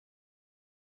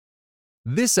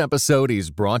This episode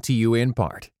is brought to you in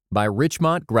part by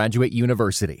Richmont Graduate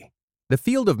University. The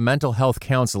field of mental health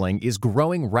counseling is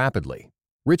growing rapidly.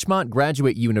 Richmont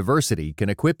Graduate University can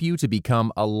equip you to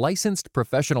become a licensed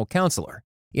professional counselor,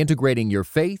 integrating your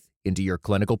faith into your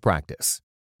clinical practice.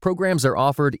 Programs are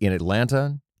offered in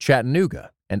Atlanta,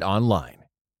 Chattanooga, and online.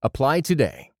 Apply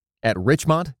today at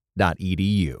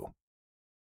richmont.edu.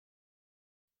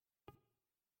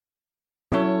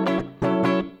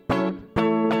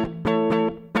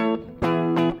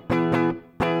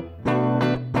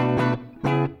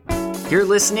 You're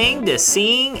listening to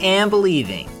Seeing and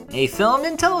Believing, a film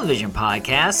and television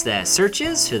podcast that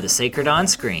searches for the sacred on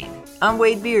screen. I'm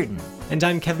Wade Bearden. And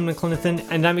I'm Kevin McClenathan,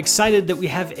 and I'm excited that we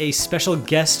have a special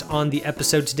guest on the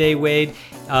episode today, Wade.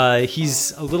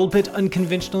 He's a little bit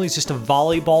unconventional. He's just a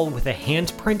volleyball with a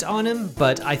handprint on him,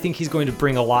 but I think he's going to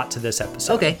bring a lot to this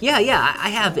episode. Okay, yeah. I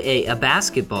have a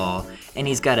basketball, and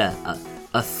he's got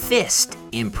a fist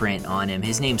imprint on him.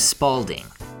 His name's Spalding.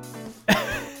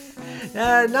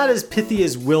 Not as pithy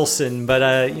as Wilson, but,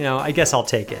 I guess I'll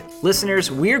take it. Listeners,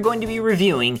 we're going to be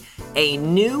reviewing a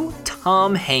new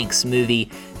Tom Hanks movie.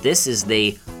 This is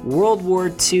the World War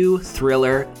II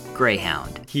thriller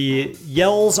Greyhound. He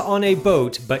yells on a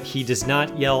boat, but he does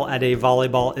not yell at a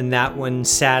volleyball in that one,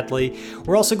 sadly.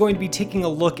 We're also going to be taking a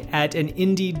look at an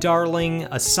indie darling,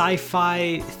 a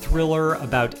sci-fi thriller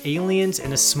about aliens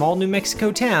in a small New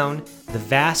Mexico town, The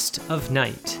Vast of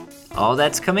Night. All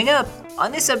that's coming up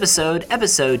on this episode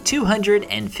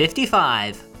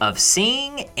 255 of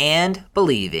Seeing and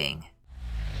Believing.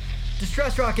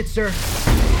 Distress rocket, sir.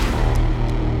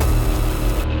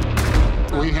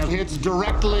 We have hits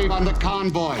directly on the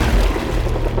convoy.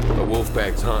 The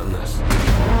Wolfpack's hunting us.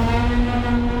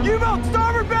 U-boat,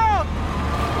 starboard bound!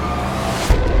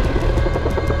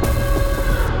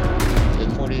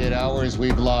 In 48 hours,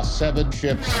 we've lost 7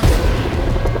 ships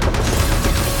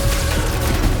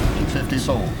and 50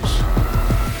 souls.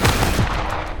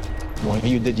 What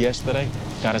you did yesterday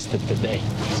got us to today.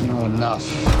 It's not enough.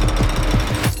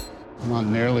 Not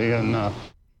nearly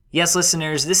enough. Yes,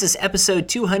 listeners, this is episode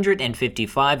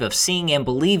 255 of Seeing and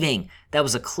Believing. That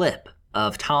was a clip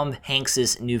of Tom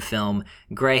Hanks' new film,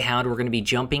 Greyhound. We're going to be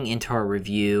jumping into our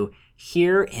review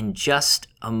here in just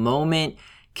a moment.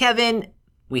 Kevin,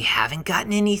 we haven't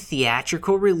gotten any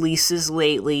theatrical releases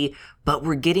lately, but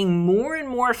we're getting more and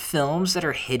more films that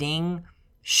are hitting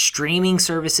streaming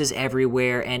services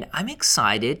everywhere, and I'm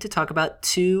excited to talk about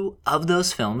 2 of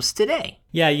those films today.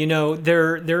 Yeah,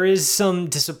 there is some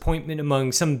disappointment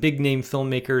among some big-name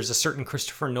filmmakers. A certain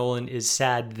Christopher Nolan is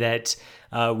sad that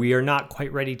we are not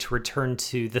quite ready to return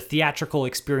to the theatrical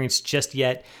experience just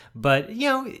yet. But,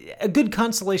 a good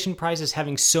consolation prize is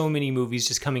having so many movies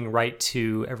just coming right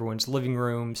to everyone's living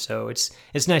room. So it's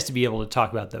nice to be able to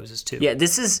talk about those as too. Yeah,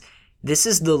 this is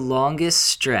the longest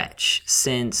stretch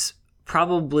since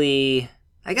probably,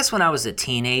 I guess when I was a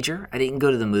teenager, I didn't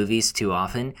go to the movies too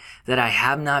often, that I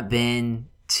have not been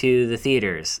to the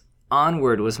theaters.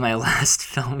 Onward was my last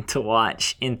film to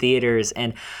watch in theaters,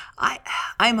 and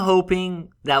I'm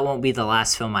hoping that won't be the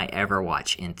last film I ever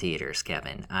watch in theaters,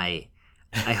 Kevin. I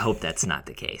hope that's not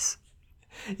the case.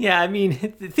 Yeah, I mean,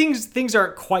 things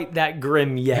aren't quite that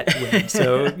grim yet, Wade,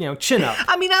 so, chin up.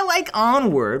 I mean, I like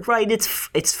Onward, right? It's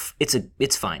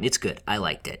fine. It's good. I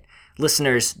liked it.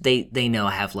 Listeners, they know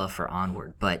I have love for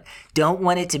Onward, but don't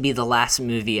want it to be the last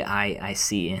movie I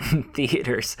see in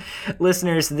theaters.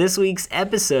 Listeners, this week's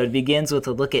episode begins with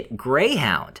a look at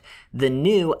Greyhound, the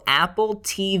new Apple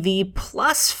TV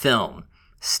Plus film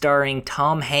starring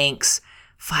Tom Hanks.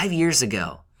 5 years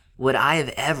ago, would I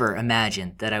have ever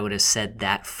imagined that I would have said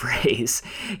that phrase?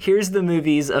 Here's the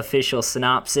movie's official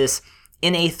synopsis.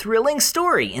 In a thrilling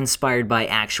story inspired by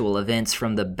actual events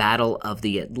from the Battle of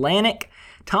the Atlantic,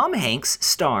 Tom Hanks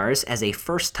stars as a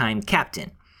first-time captain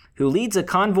who leads a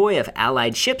convoy of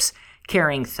Allied ships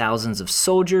carrying thousands of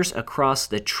soldiers across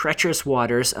the treacherous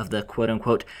waters of the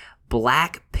quote-unquote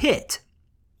Black Pit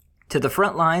to the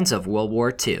front lines of World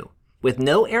War II. With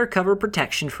no air cover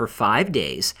protection for 5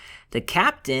 days, the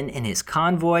captain and his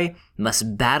convoy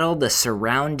must battle the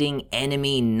surrounding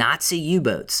enemy Nazi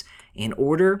U-boats in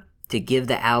order to give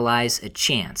the Allies a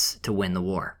chance to win the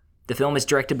war. The film is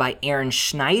directed by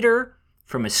Schneider,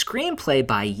 from a screenplay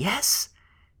by, yes,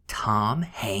 Tom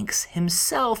Hanks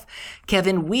himself.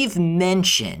 Kevin, we've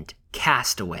mentioned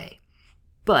Castaway,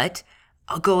 but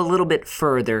I'll go a little bit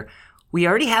further. We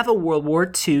already have a World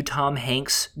War II Tom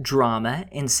Hanks drama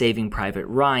in Saving Private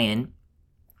Ryan.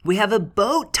 We have a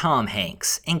boat Tom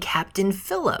Hanks in Captain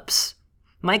Phillips.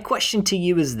 My question to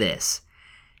you is this.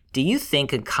 Do you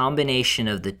think a combination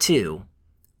of the two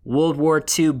World War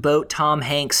II boat Tom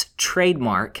Hanks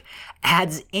trademark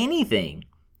adds anything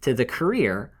to the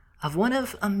career of one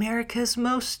of America's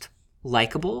most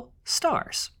likable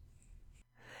stars.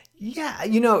 Yeah,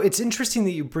 it's interesting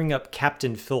that you bring up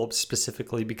Captain Phillips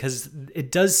specifically, because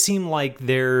it does seem like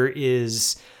there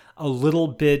is a little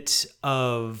bit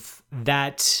of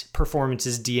that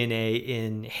performance's DNA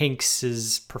in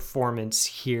Hanks's performance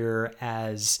here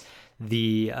as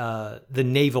the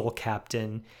naval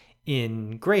captain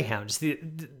in Greyhound.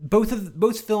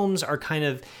 Both films are kind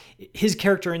of, his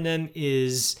character in them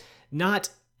is not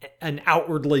an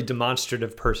outwardly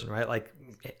demonstrative person, right? Like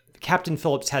Captain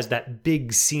Phillips has that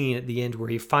big scene at the end where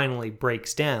he finally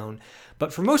breaks down.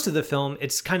 But for most of the film,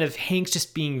 it's kind of Hanks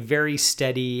just being very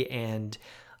steady, and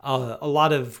a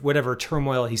lot of whatever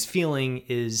turmoil he's feeling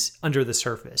is under the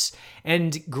surface.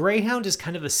 And Greyhound is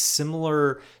kind of a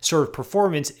similar sort of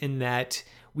performance in that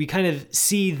we kind of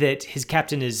see that his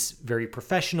captain is very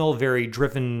professional, very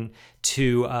driven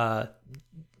to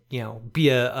be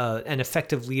an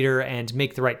effective leader and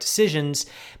make the right decisions,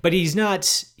 but he's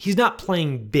not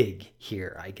playing big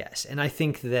here, I guess. And I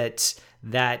think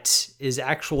that is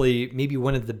actually maybe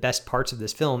one of the best parts of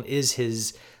this film is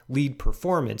his lead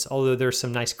performance, although there's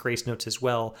some nice grace notes as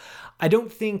well. I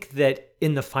don't think that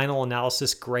in the final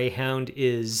analysis, Greyhound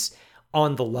is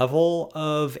on the level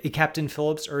of a Captain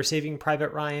Phillips or a Saving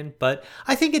Private Ryan, but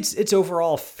I think it's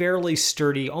overall fairly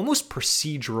sturdy, almost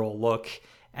procedural look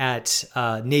at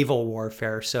naval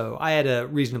warfare. So I had a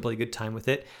reasonably good time with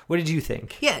it. What did you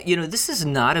think? Yeah, this is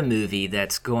not a movie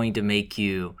that's going to make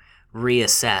you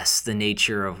reassess the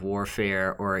nature of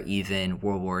warfare or even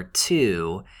World War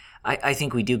II. I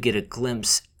think we do get a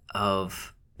glimpse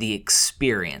of the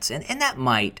experience, and that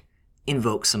might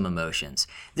invoke some emotions.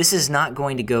 This is not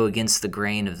going to go against the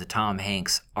grain of the Tom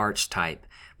Hanks archetype,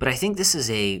 but I think this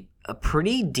is a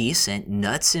pretty decent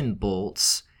nuts and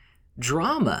bolts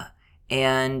drama.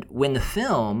 And when the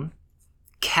film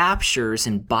captures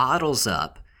and bottles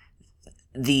up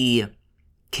the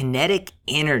kinetic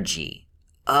energy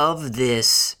of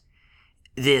this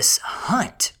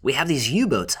hunt, we have these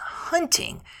U-boats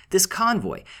hunting this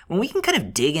convoy. When we can kind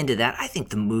of dig into that, I think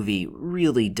the movie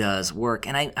really does work.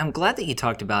 And I'm glad that you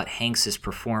talked about Hanks's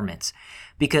performance,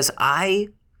 because I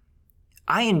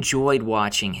enjoyed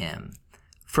watching him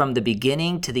from the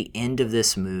beginning to the end of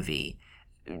this movie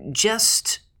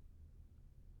just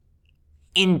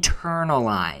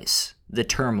internalize the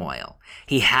turmoil.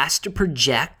 He has to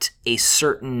project a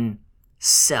certain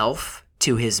self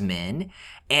to his men,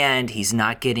 and he's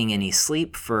not getting any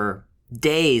sleep for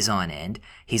days on end.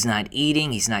 He's not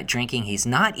eating, he's not drinking, he's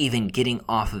not even getting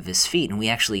off of his feet. And we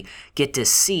actually get to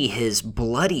see his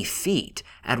bloody feet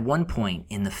at one point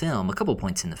in the film, a couple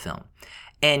points in the film.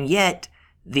 And yet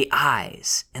the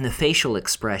eyes and the facial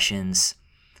expressions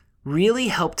really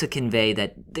help to convey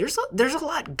that there's a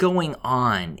lot going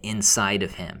on inside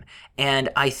of him. And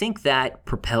I think that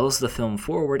propels the film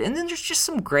forward. And then there's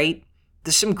some great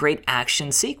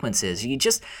action sequences.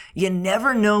 You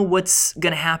never know what's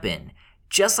going to happen.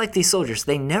 Just like these soldiers,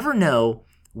 they never know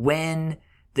when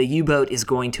the U-boat is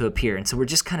going to appear. And so we're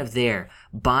just kind of there,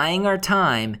 buying our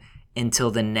time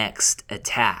until the next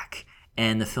attack.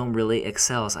 And the film really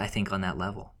excels, I think, on that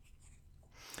level.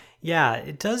 Yeah,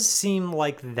 it does seem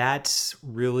like that's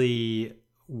really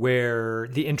where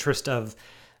the interest of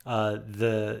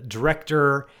the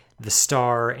director, the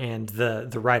star, and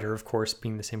the writer, of course,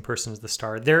 being the same person as the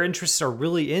star, their interests are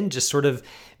really in just sort of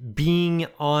being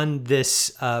on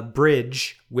this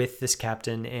bridge with this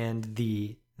captain and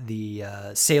the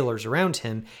sailors around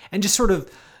him, and just sort of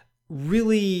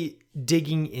really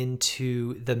digging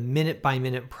into the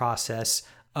minute-by-minute process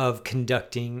of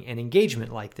conducting an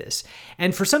engagement like this.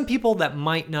 And for some people, that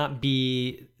might not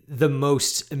be the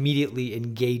most immediately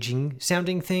engaging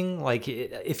sounding thing. Like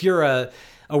if you're a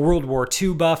World War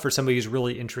II buff or somebody who's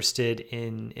really interested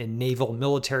in naval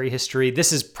military history,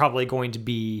 this is probably going to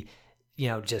be,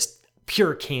 just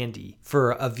pure candy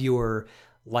for a viewer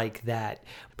like that.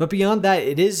 But beyond that,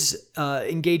 it is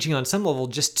engaging on some level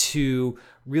just to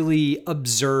really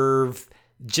observe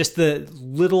just the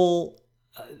little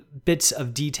bits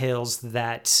of details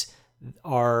that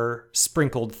are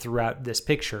sprinkled throughout this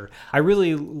picture. I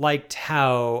really liked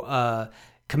how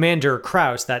Commander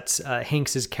Krause, that's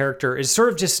Hanks's character, is sort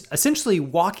of just essentially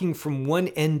walking from one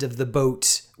end of the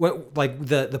boat, like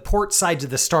the port side to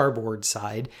the starboard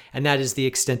side, and that is the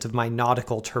extent of my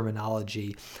nautical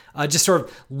terminology. Just sort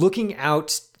of looking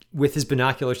out with his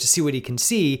binoculars to see what he can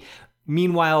see.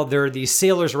 Meanwhile, there are these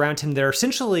sailors around him that are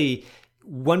essentially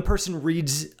one person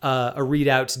reads a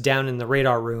readout down in the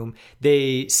radar room.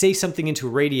 They say something into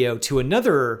a radio to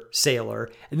another sailor,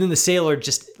 and then the sailor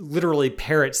just literally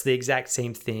parrots the exact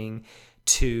same thing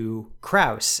to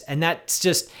Krause. And that's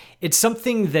just, it's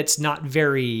something that's not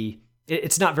very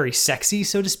sexy,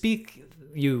 so to speak.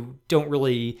 You don't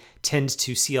really tend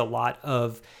to see a lot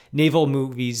of naval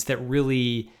movies that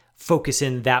really focus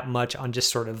in that much on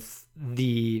just sort of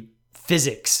the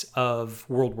physics of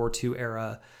World War II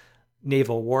era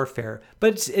naval warfare,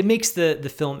 but it makes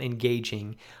the film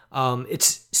engaging.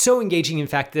 It's so engaging, in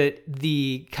fact, that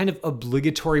the kind of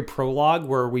obligatory prologue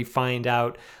where we find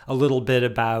out a little bit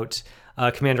about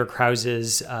Commander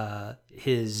Krause's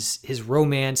his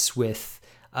romance with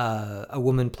a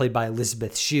woman played by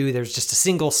Elizabeth Shue. There's just a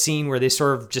single scene where they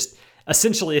sort of just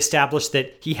essentially establish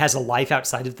that he has a life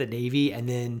outside of the Navy, and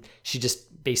then she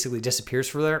just basically disappears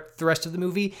for the rest of the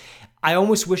movie. I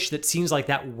almost wish that scenes like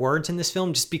that weren't in this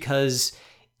film, just because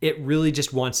it really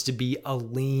just wants to be a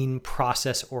lean,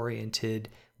 process-oriented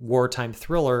wartime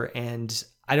thriller, and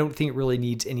I don't think it really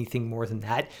needs anything more than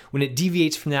that. When it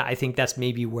deviates from that, I think that's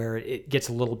maybe where it gets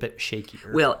a little bit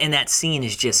shakier. Well, and that scene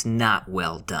is just not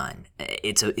well done.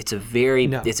 It's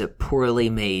a poorly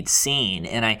made scene,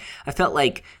 and I felt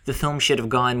like the film should have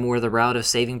gone more the route of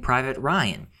Saving Private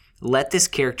Ryan. Let this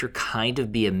character kind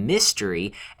of be a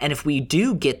mystery, and if we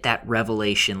do get that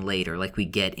revelation later, like we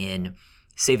get in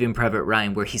Saving Private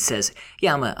Ryan, where he says,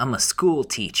 yeah, I'm a school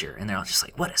teacher, and they're all just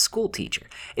like, what, a school teacher?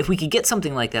 If we could get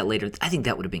something like that later, I think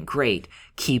that would have been great.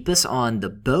 Keep us on the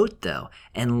boat, though,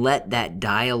 and let that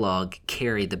dialogue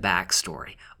carry the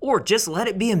backstory. Or just let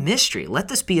it be a mystery. Let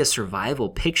this be a survival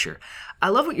picture. I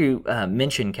love what you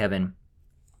mentioned, Kevin.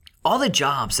 All the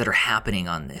jobs that are happening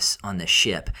on this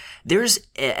ship. There's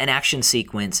an action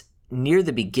sequence near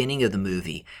the beginning of the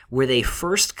movie where they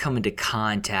first come into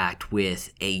contact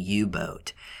with a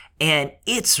U-boat. And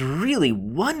it's really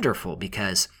wonderful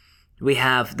because we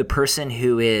have the person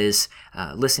who is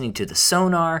listening to the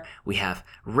sonar, we have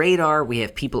radar, we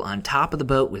have people on top of the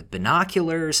boat with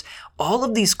binoculars. All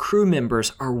of these crew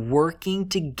members are working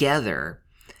together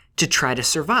to try to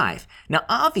survive. Now,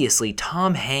 obviously,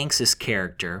 Tom Hanks's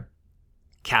character,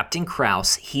 Captain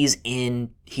Krause, he's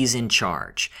in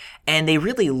charge, and they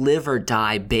really live or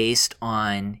die based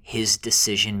on his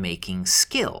decision-making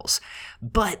skills.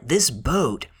 But this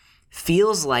boat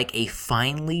feels like a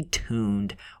finely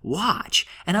tuned watch,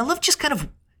 and I love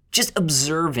just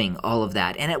observing all of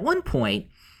that. And at one point,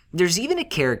 there's even a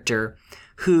character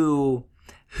who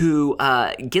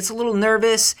gets a little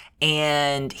nervous,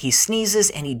 and he sneezes,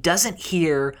 and he doesn't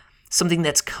hear something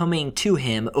that's coming to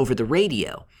him over the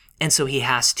radio. And so he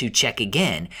has to check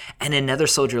again. And another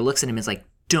soldier looks at him and is like,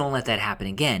 don't let that happen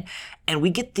again. And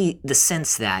we get the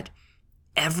sense that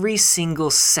every single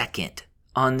second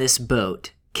on this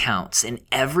boat counts, and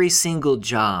every single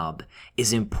job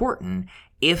is important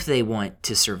if they want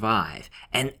to survive.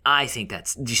 And I think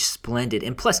that's just splendid.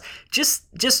 And plus,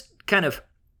 just kind of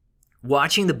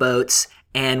watching the boats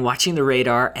and watching the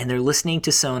radar, and they're listening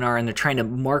to sonar, and they're trying to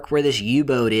mark where this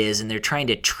U-boat is, and they're trying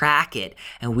to track it,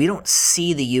 and we don't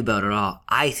see the U-boat at all.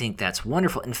 I think that's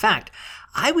wonderful. In fact,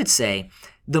 I would say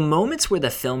the moments where the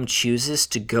film chooses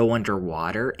to go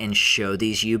underwater and show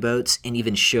these U-boats and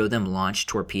even show them launch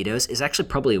torpedoes is actually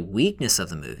probably a weakness of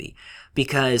the movie,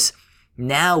 because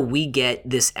now we get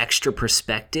this extra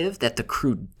perspective that the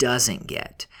crew doesn't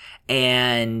get,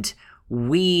 and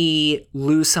we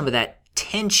lose some of that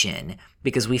tension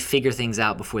because we figure things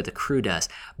out before the crew does.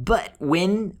 But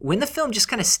when the film just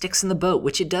kind of sticks in the boat,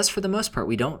 which it does for the most part,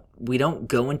 we don't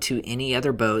go into any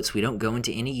other boats, we don't go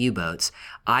into any U-boats,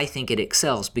 I think it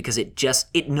excels because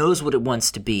it knows what it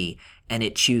wants to be, and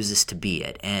it chooses to be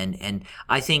it. And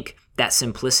I think that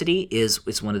simplicity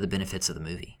is one of the benefits of the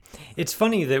movie. It's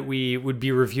funny that we would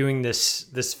be reviewing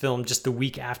this film just the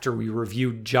week after we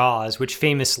reviewed Jaws, which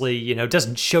famously,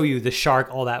 doesn't show you the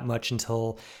shark all that much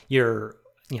until you're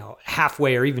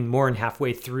halfway or even more than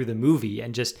halfway through the movie.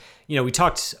 And just, we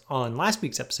talked on last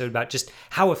week's episode about just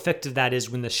how effective that is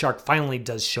when the shark finally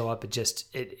does show up.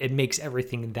 It makes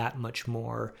everything that much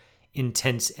more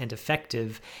intense and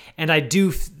effective. And I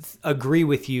do agree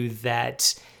with you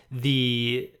that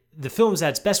the film's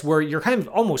at its best where you're kind of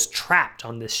almost trapped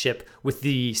on this ship with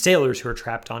the sailors who are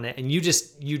trapped on it. And you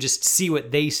just see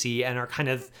what they see and are kind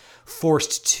of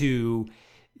forced to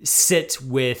sit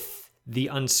with the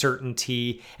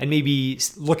uncertainty and maybe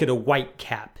look at a white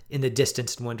cap in the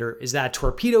distance and wonder, is that a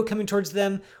torpedo coming towards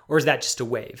them or is that just a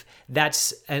wave?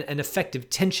 That's an effective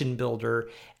tension builder,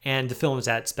 and the film is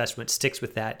at its best when it sticks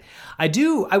with that. I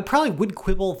probably would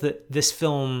quibble that this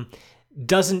film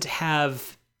doesn't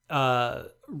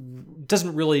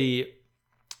really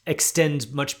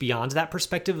extend much beyond that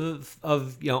perspective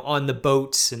of on the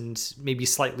boats and maybe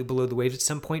slightly below the waves at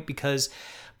some point, because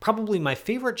probably my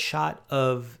favorite shot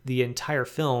of the entire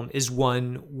film is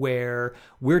one where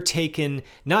we're taken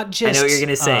not just I know what you're going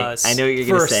to say. I know what you're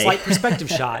going to say. For a slight perspective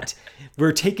shot,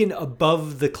 we're taken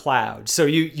above the clouds. So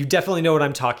you definitely know what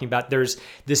I'm talking about. There's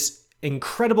this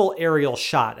incredible aerial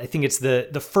shot. I think it's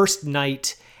the first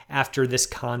night after this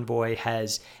convoy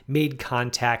has made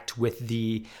contact with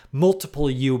the multiple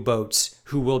U-boats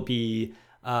who will be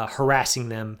harassing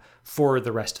them for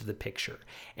the rest of the picture.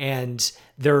 And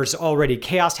there's already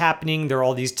chaos happening. There are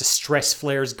all these distress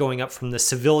flares going up from the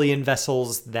civilian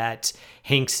vessels that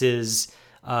Hanks's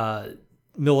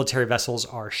military vessels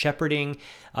are shepherding.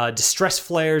 Distress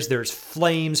flares, there's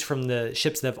flames from the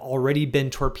ships that have already been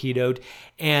torpedoed.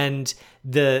 And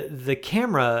the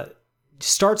camera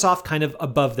starts off kind of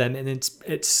above them, and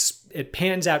it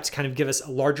pans out to kind of give us a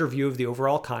larger view of the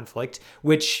overall conflict,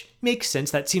 which makes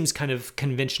sense. That seems kind of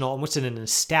conventional, almost in an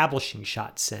establishing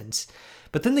shot sense.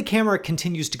 But then the camera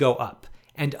continues to go up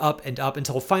and up and up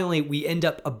until finally we end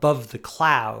up above the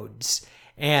clouds,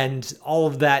 and all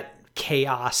of that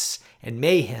chaos and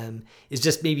mayhem is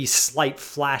just maybe slight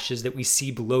flashes that we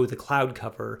see below the cloud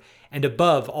cover, and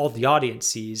above, all the audience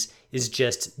sees is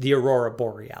just the aurora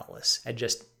borealis and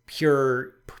just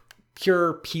pure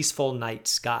peaceful night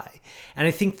sky. And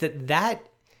I think that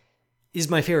is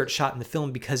my favorite shot in the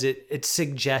film, because it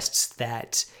suggests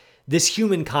that this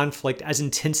human conflict, as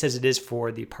intense as it is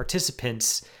for the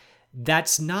participants,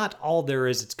 that's not all there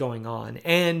is that's going on.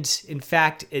 And in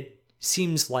fact, it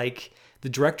seems like the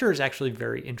director is actually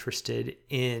very interested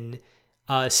in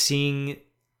seeing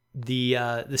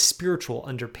the spiritual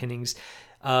underpinnings,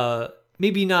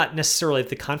 maybe not necessarily of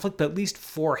the conflict, but at least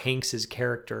for Hanks's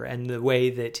character and the way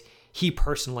that he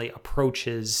personally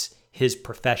approaches his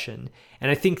profession. And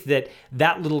I think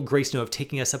that little grace note of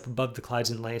taking us up above the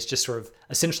clouds and letting us just sort of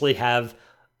essentially have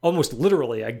almost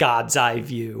literally a God's eye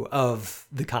view of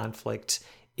the conflict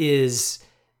is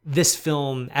this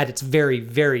film at its very,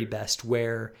 very best,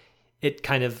 where it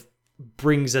kind of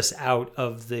brings us out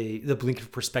of the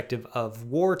blinkered perspective of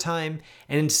wartime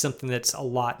and into something that's a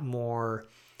lot more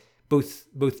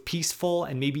both peaceful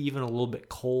and maybe even a little bit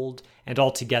cold, and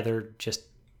altogether just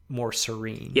more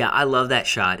serene. Yeah, I love that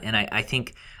shot, and I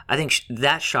think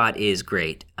that shot is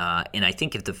great. And I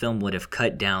think if the film would have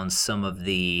cut down some of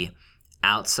the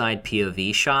outside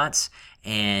POV shots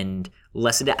and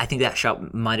less of that, I think that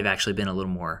shot might have actually been a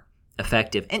little more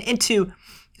effective. And two,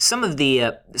 some of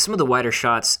the wider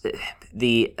shots,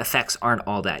 the effects aren't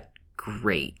all that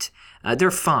great.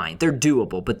 They're fine, they're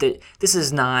doable, but this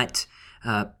is not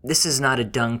a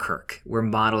Dunkirk where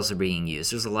models are being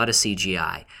used. There's a lot of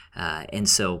CGI. And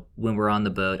so when we're on the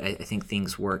boat, I think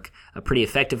things work pretty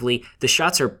effectively. The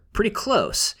shots are pretty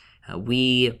close.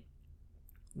 We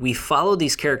follow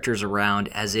these characters around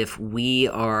as if we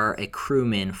are a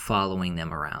crewman following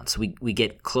them around. So we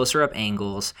get closer up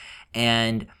angles,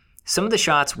 and some of the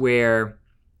shots where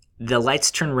the lights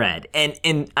turn red,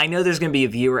 and I know there's going to be a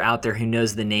viewer out there who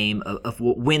knows the name of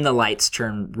when the lights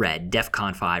turn red,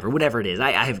 DEFCON 5 or whatever it is.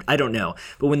 I don't know,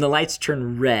 but when the lights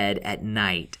turn red at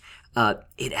night,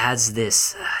 it adds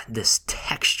this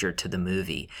texture to the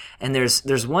movie. And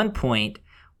there's one point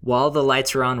while the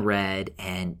lights are on red,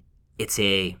 and it's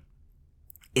a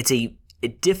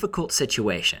difficult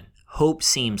situation. Hope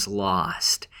seems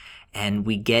lost, and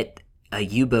we get a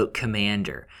U-boat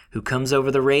commander who comes over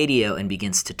the radio and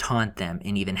begins to taunt them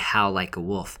and even howl like a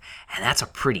wolf. And that's a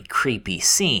pretty creepy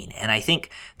scene. And I think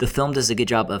the film does a good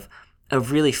job of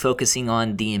really focusing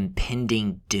on the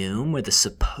impending doom, or the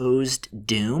supposed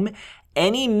doom.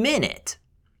 Any minute,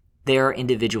 there are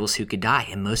individuals who could die.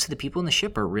 And most of the people in the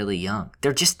ship are really young.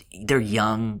 They're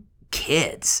young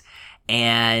kids.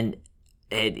 And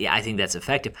I think that's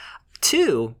effective.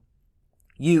 Two,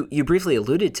 you briefly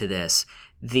alluded to this,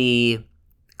 the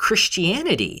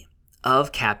Christianity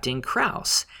of Captain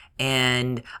Krause.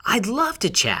 And I'd love to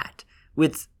chat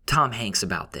with Tom Hanks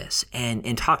about this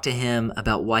and talk to him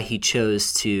about why he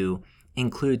chose to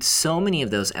include so many of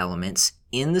those elements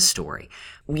in the story.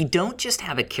 We don't just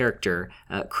have a character,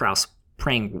 Krause,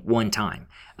 praying one time.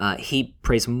 He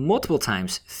prays multiple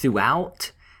times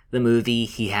throughout the movie.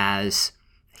 He has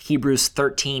Hebrews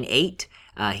 13:8.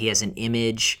 He has an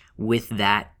image with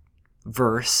that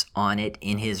verse on it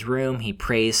in his room. He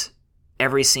prays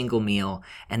every single meal,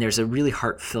 and there's a really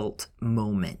heartfelt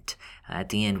moment at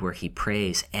the end where he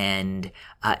prays, and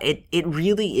it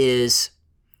really is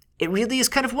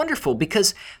kind of wonderful,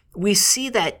 because we see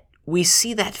that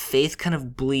faith kind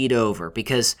of bleed over,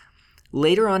 because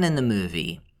later on in the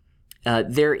movie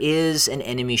there is an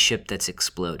enemy ship that's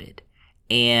exploded,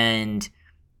 and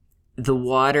the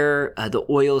water, the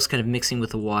oil is kind of mixing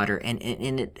with the water, and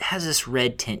it has this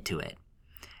red tint to it.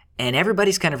 And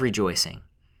everybody's kind of rejoicing.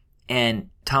 And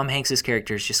Tom Hanks's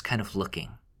character is just kind of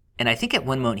looking. And I think at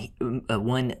one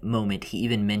moment he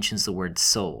even mentions the word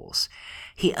souls.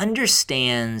 He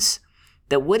understands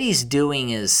that what he's doing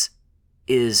is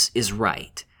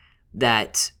right.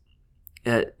 That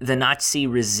the Nazi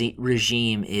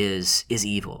regime is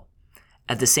evil.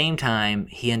 At the same time,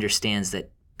 he understands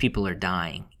that people are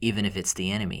dying, even if it's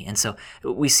the enemy. And so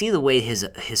we see the way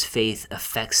his faith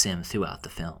affects him throughout the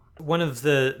film. One of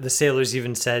the sailors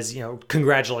even says,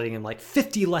 congratulating him, like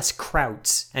 50 less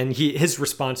krauts. And his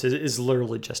response is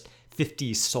literally just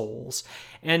 50 souls.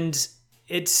 And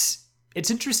it's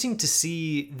interesting to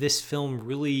see this film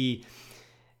really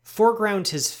foreground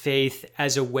his faith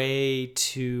as a way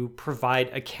to provide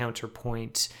a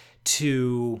counterpoint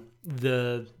to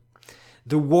the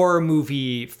war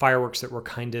movie fireworks that we're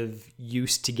kind of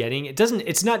used to getting.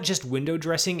 It's not just window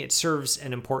dressing, it serves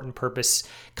an important purpose,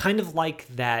 kind of like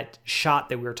that shot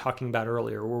that we were talking about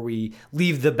earlier, where we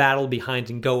leave the battle behind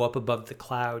and go up above the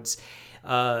clouds.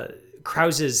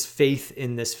 Krause's faith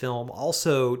in this film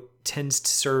also tends to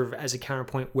serve as a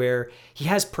counterpoint where he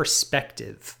has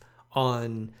perspective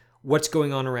on what's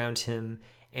going on around him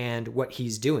and what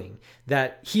he's doing.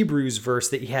 That Hebrews verse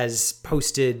that he has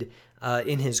posted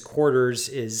in his quarters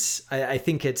is, I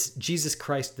think it's Jesus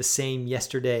Christ the same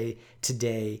yesterday,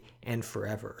 today, and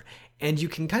forever. And you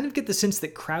can kind of get the sense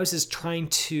that Krause is trying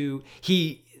to,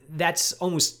 that's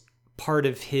almost part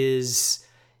of his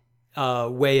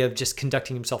way of just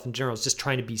conducting himself in general, is just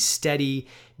trying to be steady,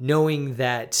 knowing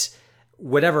that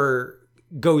whatever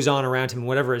goes on around him,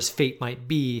 whatever his fate might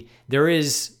be, there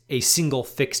is a single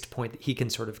fixed point that he can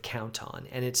sort of count on.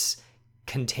 And it's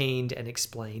contained and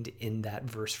explained in that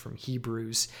verse from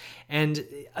Hebrews. And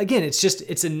again,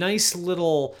 it's a nice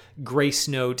little grace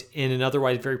note in an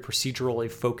otherwise very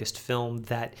procedurally focused film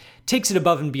that takes it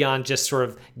above and beyond just sort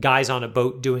of guys on a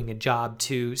boat doing a job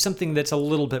to something that's a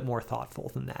little bit more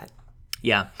thoughtful than that.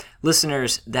 Yeah.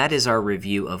 Listeners, that is our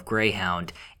review of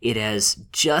Greyhound. It has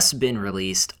just been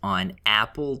released on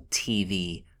Apple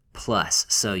TV Plus,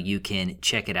 so you can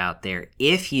check it out there.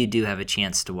 If you do have a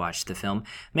chance to watch the film,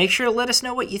 make sure to let us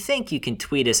know what you think. You can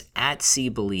tweet us at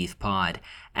 @SeeBelievePod,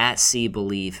 at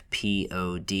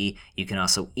SeeBelievePod. You can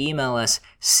also email us,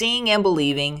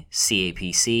 seeingandbelieving,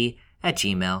 CAPC,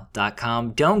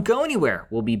 @gmail.com. Don't go anywhere.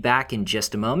 We'll be back in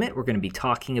just a moment. We're going to be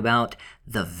talking about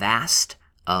The Vast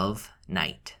of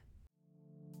Night.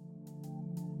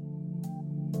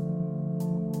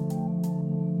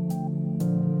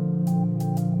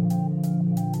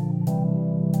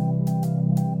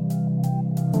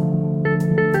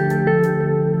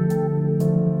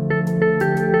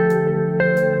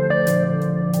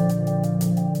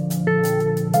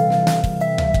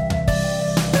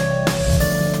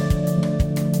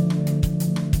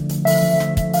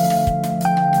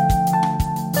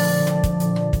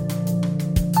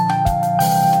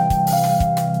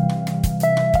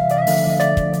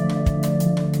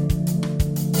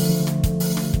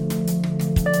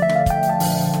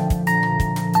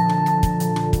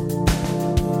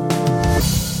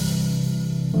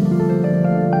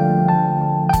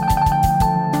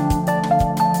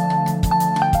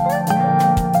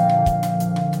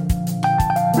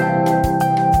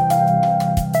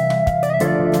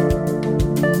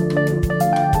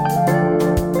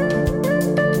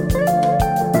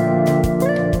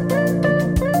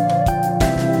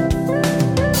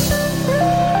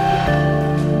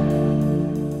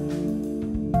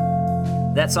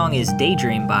 That song is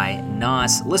Daydream by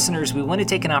Nas. Listeners, we want to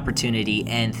take an opportunity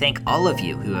and thank all of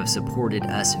you who have supported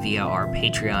us via our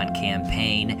Patreon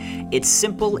campaign. It's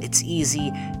simple, it's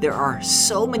easy. There are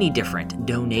so many different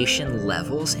donation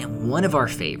levels, and one of our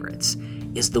favorites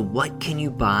is the What Can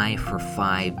You Buy for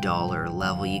 $5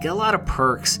 level. You get a lot of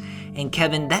perks, and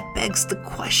Kevin, that begs the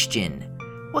question,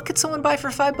 what could someone buy for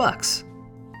 $5?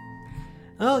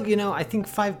 Well, I think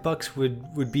 $5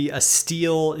 would be a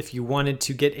steal if you wanted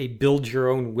to get a build your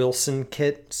own Wilson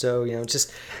kit. So,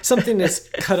 just something that's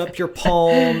cut up your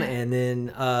palm, and then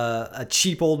a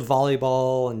cheap old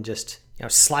volleyball, and just,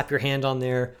 slap your hand on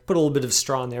there, put a little bit of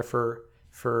straw in there for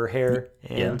hair,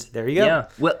 and there you go. Yeah.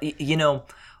 Well,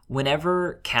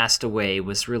 whenever Castaway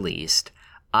was released,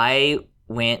 I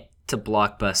went to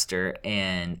Blockbuster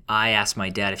and I asked my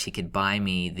dad if he could buy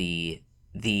me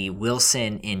the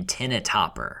Wilson antenna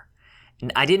topper.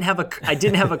 And I didn't have a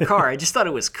car. I just thought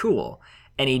it was cool.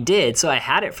 And he did. So I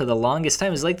had it for the longest time.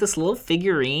 It was like this little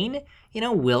figurine,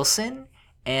 Wilson.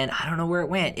 And I don't know where it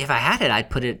went. If I had it, I'd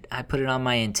put it on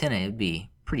my antenna. It'd be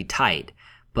pretty tight.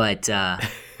 But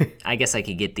I guess I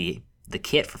could get the the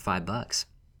kit for $5.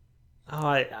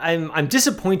 I'm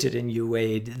disappointed in you,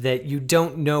 Wade, that you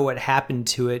don't know what happened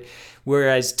to it.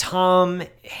 Whereas Tom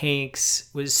Hanks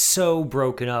was so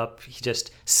broken up, he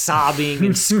just sobbing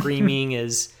and screaming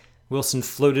as Wilson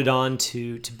floated on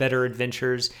to better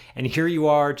adventures. And here you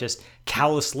are, just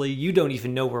callously, you don't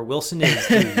even know where Wilson is,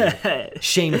 do you?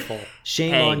 Shameful.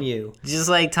 Shame on you. Just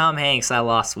like Tom Hanks, I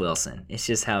lost Wilson. It's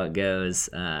just how it goes.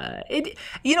 I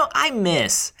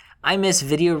miss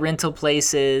video rental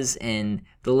places and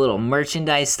the little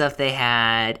merchandise stuff they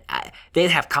had.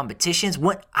 They'd have competitions.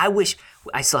 I wish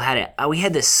I still had it. We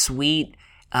had this sweet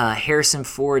Harrison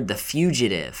Ford The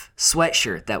Fugitive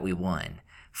sweatshirt that we won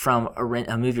from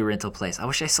a movie rental place. I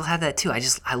wish I still had that too. I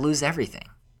lose everything.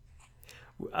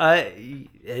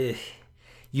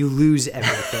 You lose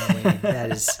everything, Wade.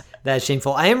 That is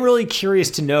shameful. I am really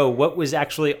curious to know what was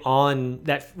actually on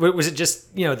that. Was it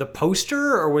just, the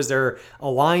poster, or was there a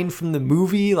line from the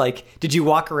movie? Like, did you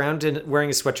walk around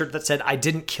wearing a sweatshirt that said, "I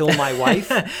didn't kill my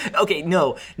wife"? Okay,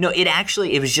 no.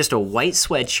 It was just a white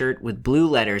sweatshirt with blue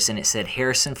letters, and it said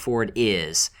Harrison Ford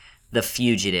is the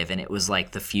fugitive, and it was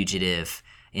like the fugitive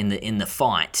in the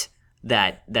font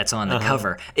that's on the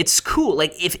cover. It's cool.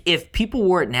 Like if people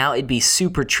wore it now, it'd be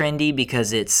super trendy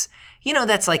because it's,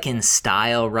 that's like in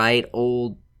style, right?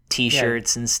 Old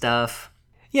t-shirts and stuff.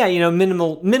 Yeah,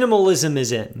 minimalism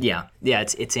is in. Yeah,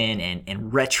 it's in,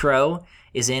 and retro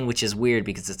is in, which is weird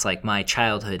because it's like my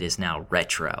childhood is now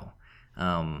retro.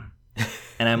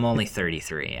 And I'm only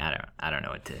 33. I don't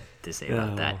know what to say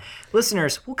about that.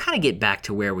 Listeners, we'll kind of get back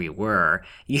to where we were.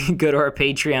 You can go to our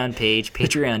Patreon page,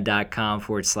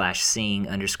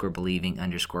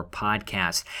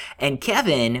 patreon.com/seeing_believing_podcast. And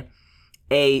Kevin,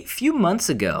 a few months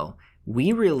ago,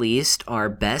 we released our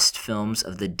Best Films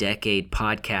of the Decade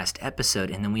podcast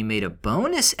episode, and then we made a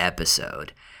bonus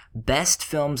episode, Best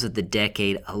Films of the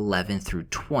Decade 11 through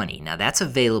 20. Now, that's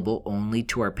available only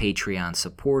to our Patreon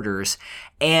supporters.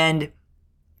 And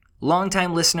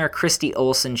longtime listener Christy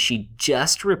Olson, she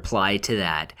just replied to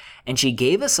that, and she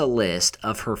gave us a list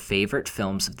of her favorite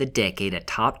films of the decade, a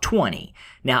top 20.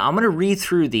 Now, I'm going to read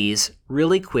through these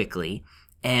really quickly,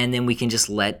 and then we can just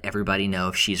let everybody know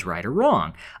if she's right or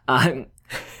wrong. 1,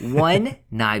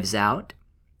 Knives Out.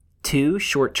 2,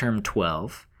 Short Term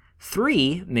 12.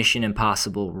 3, Mission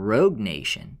Impossible Rogue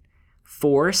Nation.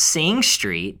 4, Sing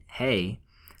Street. Hey.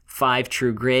 5,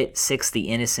 True Grit. 6, The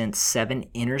Innocents. 7,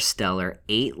 Interstellar.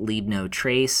 8, Leave No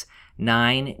Trace.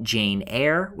 9, Jane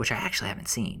Eyre, which I actually haven't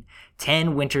seen.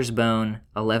 10, Winter's Bone.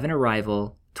 11,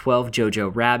 Arrival. 12,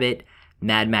 Jojo Rabbit.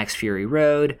 Mad Max Fury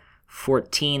Road.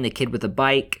 14, The Kid with a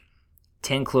Bike.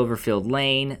 10, Cloverfield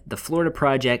Lane. The Florida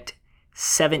Project.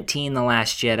 17, The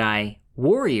Last Jedi.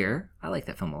 Warrior. I like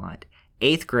that film a lot.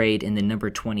 8th Grade, and then number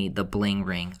 20, The Bling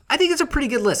Ring. I think it's a pretty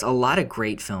good list. A lot of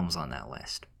great films on that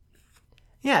list.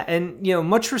 Yeah, and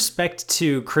much respect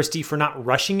to Christy for not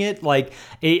rushing it. Like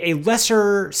a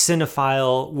lesser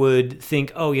cinephile would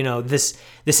think, this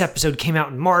episode came out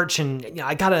in March, and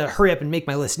I gotta hurry up and make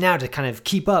my list now to kind of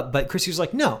keep up. But Christy was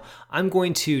like, no, I'm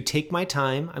going to take my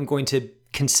time. I'm going to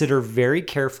consider very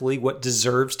carefully what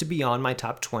deserves to be on my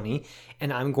top 20,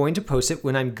 and I'm going to post it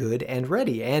when I'm good and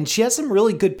ready. And she has some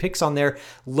really good picks on there.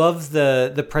 Love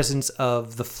the presence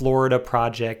of The Florida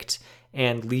Project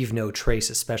and Leave No Trace,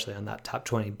 especially on that top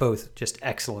 20. Both just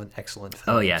excellent films.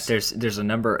 Oh yeah, there's a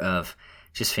number of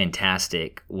just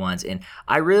fantastic ones, and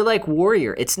I really like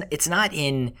Warrior. It's not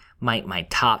in my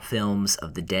top films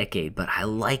of the decade, but I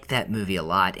like that movie a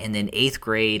lot. And then 8th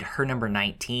Grade, her number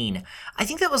 19. I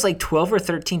think that was like 12 or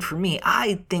 13 for me.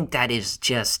 I think that is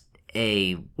just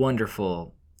a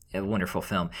wonderful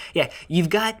film. Yeah, you've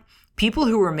got people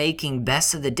who are making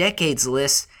best of the decades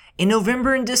lists in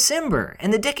November and December,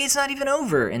 and the decade's not even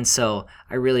over. And so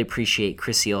I really appreciate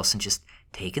Chrissy Olson just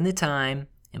taking the time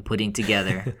and putting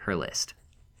together her list.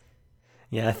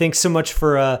 Yeah, thanks so much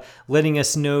for letting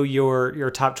us know your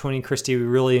top 20, Christy. We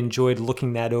really enjoyed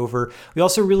looking that over. We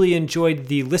also really enjoyed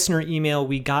the listener email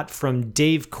we got from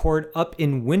Dave Court up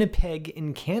in Winnipeg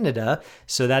in Canada.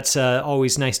 So that's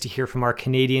always nice to hear from our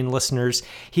Canadian listeners.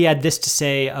 He had this to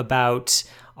say about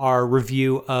our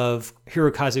review of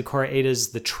Hirokazu Koreeda's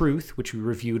The Truth, which we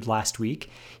reviewed last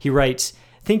week. He writes,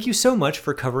 "Thank you so much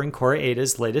for covering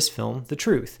Koreeda's latest film, The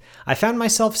Truth. I found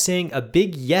myself saying a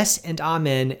big yes and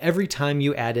amen every time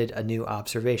you added a new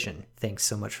observation." Thanks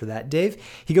so much for that, Dave.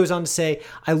 He goes on to say,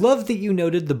 "I love that you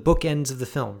noted the bookends of the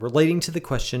film, relating to the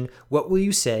question, what will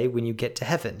you say when you get to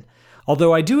heaven?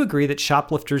 Although I do agree that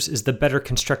Shoplifters is the better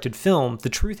constructed film, The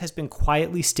Truth has been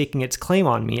quietly staking its claim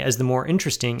on me as the more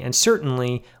interesting and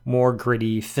certainly more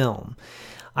gritty film.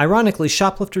 Ironically,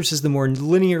 Shoplifters is the more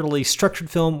linearly structured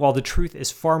film, while The Truth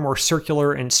is far more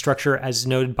circular in structure as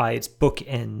noted by its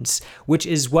bookends, which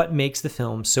is what makes the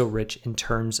film so rich in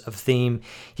terms of theme.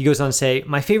 He goes on to say,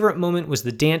 "My favorite moment was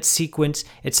the dance sequence.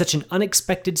 It's such an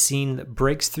unexpected scene that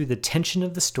breaks through the tension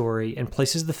of the story and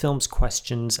places the film's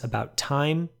questions about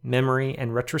time, memory,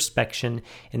 and retrospection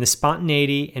in the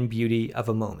spontaneity and beauty of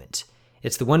a moment.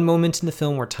 It's the one moment in the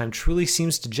film where time truly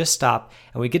seems to just stop,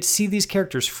 and we get to see these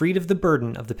characters freed of the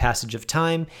burden of the passage of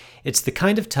time. It's the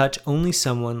kind of touch only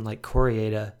someone like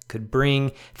Koreeda could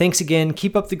bring. Thanks again,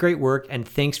 keep up the great work, and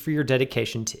thanks for your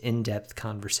dedication to in-depth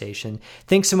conversation."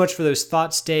 Thanks so much for those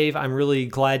thoughts, Dave. I'm really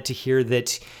glad to hear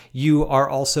that you are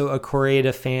also a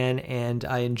Koreeda fan, and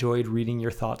I enjoyed reading your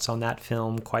thoughts on that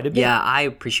film quite a bit. Yeah, I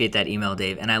appreciate that email,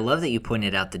 Dave, and I love that you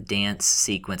pointed out the dance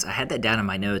sequence. I had that down in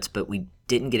my notes, but we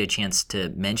didn't get a chance to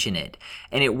mention it.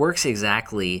 And it works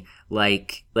exactly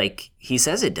like he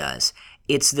says it does.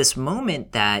 It's this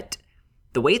moment that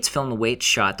the way it's filmed, the way it's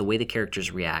shot, the way the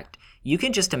characters react, you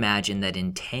can just imagine that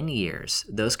in 10 years,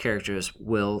 those characters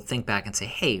will think back and say,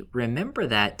 hey, remember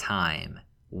that time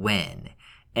when?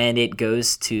 And it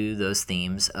goes to those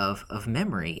themes of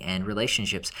memory and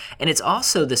relationships. And it's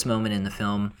also this moment in the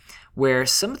film where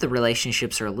some of the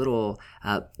relationships are a little,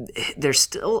 they're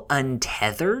still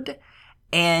untethered,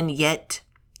 and yet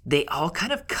they all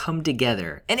kind of come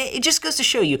together. And it just goes to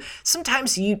show you,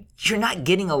 sometimes you're not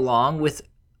getting along with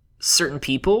certain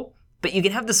people, but you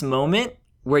can have this moment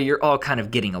where you're all kind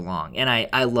of getting along. And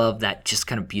I love that just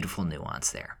kind of beautiful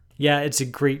nuance there. Yeah, it's a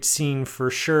great scene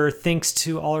for sure. Thanks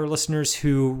to all our listeners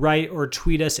who write or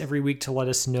tweet us every week to let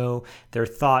us know their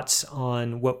thoughts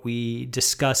on what we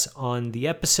discuss on the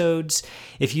episodes.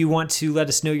 If you want to let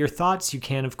us know your thoughts, you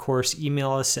can, of course,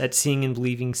 email us at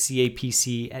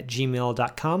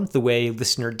seeingandbelievingcapc@gmail.com, the way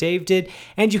listener Dave did.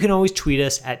 And you can always tweet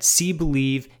us at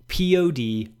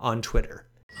cbelievepod on Twitter.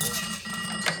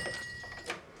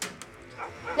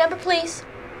 Number, please.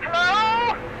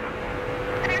 Hello?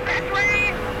 Is this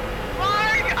Wayne?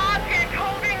 Large object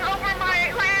holding over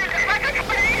my land like a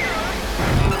tornado.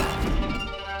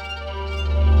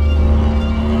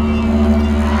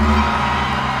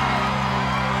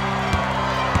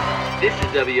 This is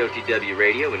WOTW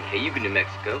Radio in Cayuga, New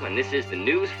Mexico, and this is the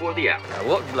news for the hour. Now,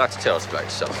 what would you like to tell us about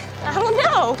yourself? I don't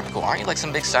know. Cool, aren't you like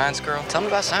some big science girl? Tell me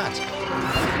about science.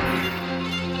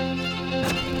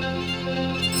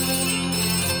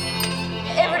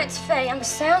 Everett, it's Faye. The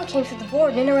sound came through the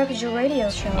board and interrupted your radio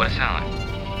show. What does it sound like?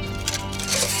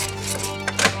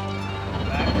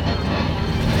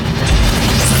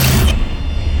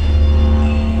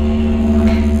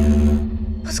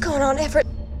 What's going on, Everett?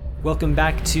 Welcome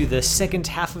back to the second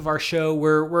half of our show,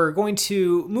 where we're going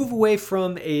to move away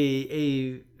from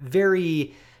a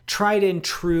very tried and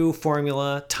true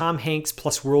formula, Tom Hanks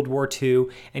plus World War II,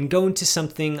 and go into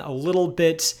something a little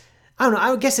bit, I don't know,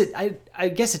 I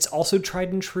guess it's also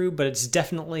tried and true, but it's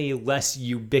definitely less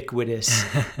ubiquitous.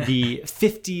 The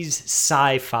 50s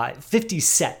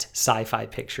set sci-fi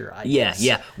picture, I guess.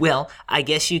 Yeah. Well, I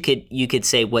guess you could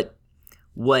say what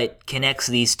connects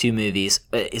these two movies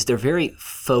is they're very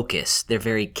focused, they're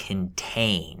very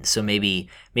contained. So maybe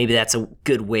that's a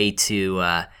good way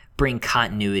to bring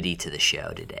continuity to the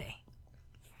show today.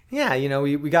 Yeah,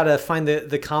 we got to find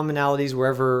the commonalities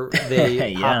wherever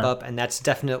they pop up, and that's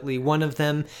definitely one of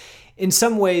them. In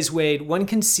some ways, Wade, one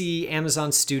can see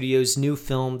Amazon Studios' new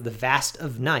film, The Vast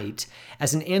of Night,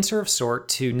 as an answer of sort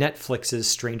to Netflix's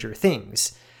Stranger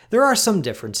Things. There are some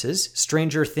differences.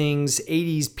 Stranger Things'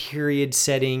 80s period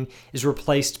setting is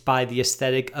replaced by the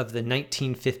aesthetic of the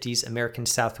 1950s American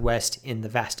Southwest in The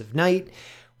Vast of Night.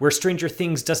 Where Stranger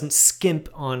Things doesn't skimp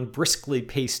on briskly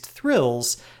paced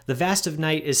thrills, The Vast of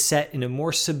Night is set in a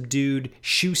more subdued,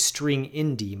 shoestring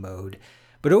indie mode.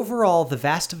 But overall, The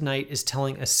Vast of Night is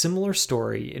telling a similar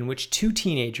story in which two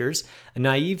teenagers, a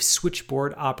naive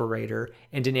switchboard operator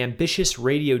and an ambitious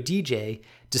radio DJ,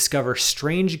 discover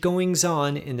strange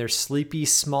goings-on in their sleepy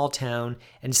small town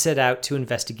and set out to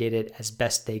investigate it as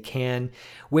best they can.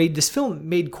 Wade, this film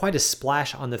made quite a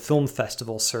splash on the film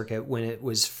festival circuit when it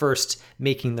was first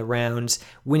making the rounds,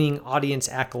 winning audience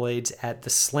accolades at the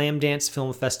Slamdance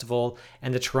Film Festival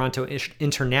and the Toronto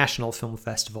International Film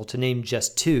Festival, to name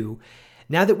just two.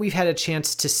 Now that we've had a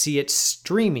chance to see it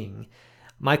streaming,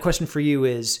 my question for you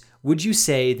is, would you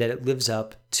say that it lives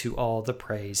up to all the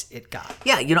praise it got?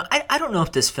 Yeah, I don't know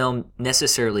if this film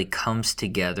necessarily comes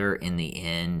together in the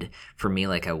end for me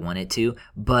like I want it to,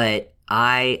 but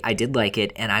I did like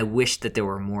it, and I wish that there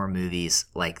were more movies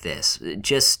like this.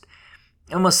 Just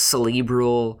almost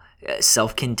cerebral,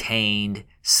 self-contained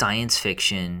science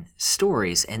fiction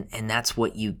stories, and that's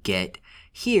what you get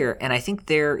here, and I think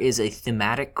there is a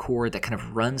thematic core that kind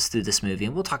of runs through this movie,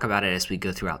 and we'll talk about it as we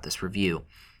go throughout this review.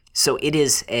 So it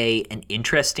is an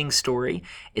interesting story.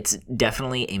 It's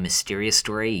definitely a mysterious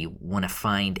story. You want to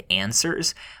find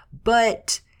answers,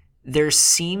 but there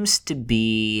seems to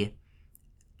be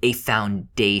a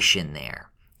foundation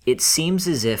there. It seems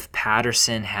as if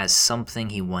Patterson has something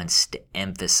he wants to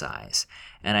emphasize,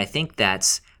 and I think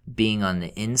that's being on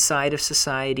the inside of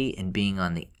society and being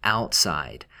on the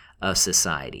outside of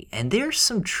society. And there's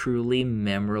some truly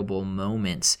memorable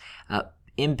moments,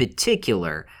 in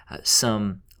particular,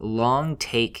 some long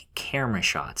take camera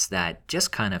shots that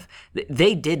just kind of,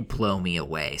 they did blow me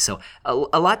away. So a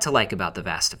lot to like about The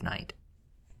Vast of Night.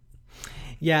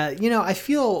 Yeah, I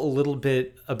feel a little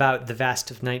bit about The Vast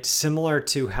of Night similar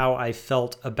to how I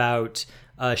felt about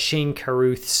Shane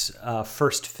Carruth's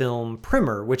first film,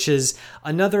 Primer, which is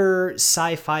another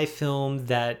sci-fi film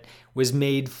that was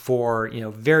made for,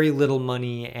 very little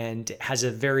money and has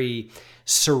a very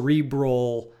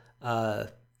cerebral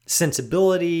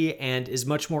sensibility and is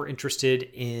much more interested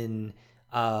in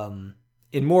more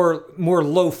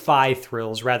lo-fi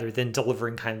thrills rather than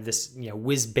delivering kind of this,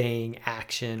 whiz-bang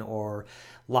action or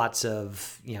lots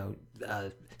of,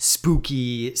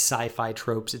 spooky sci-fi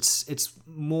tropes. It's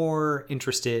more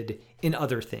interested in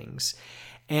other things.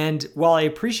 And while I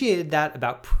appreciated that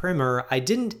about Primer, I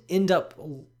didn't end up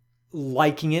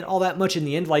liking it all that much in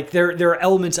the end. Like there are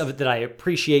elements of it that I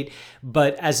appreciate,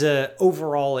 but as a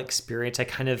overall experience, I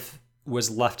kind of was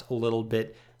left a little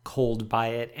bit cold by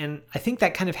it. And I think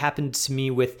that kind of happened to me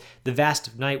with The Vast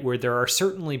of Night, where there are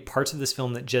certainly parts of this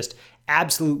film that just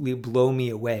absolutely blow me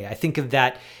away. I think of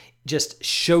that just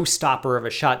showstopper of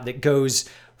a shot that goes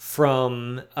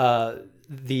from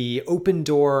the open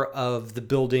door of the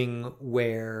building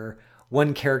where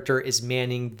one character is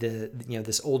manning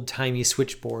this old-timey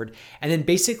switchboard, and then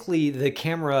basically the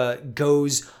camera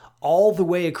goes all the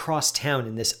way across town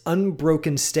in this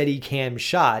unbroken steady cam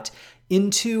shot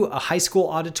into a high school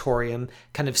auditorium,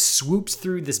 kind of swoops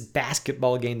through this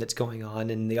basketball game that's going on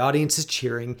and the audience is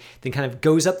cheering, then kind of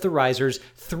goes up the risers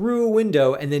through a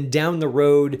window and then down the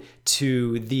road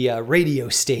to the radio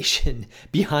station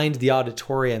behind the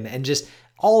auditorium, and just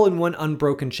all in one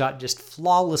unbroken shot, just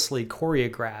flawlessly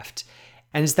choreographed.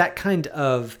 And it's that kind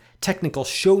of technical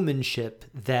showmanship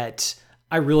that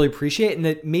I really appreciate, and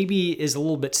that maybe is a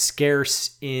little bit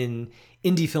scarce in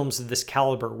indie films of this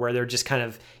caliber, where they're just kind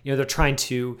of, they're trying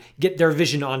to get their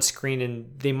vision on screen and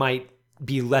they might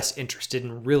be less interested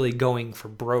in really going for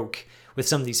broke with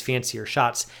some of these fancier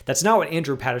shots. That's not what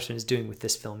Andrew Patterson is doing with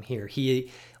this film here.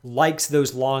 He likes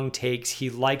those long takes.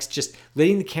 He likes just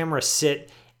letting the camera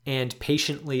sit and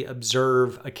patiently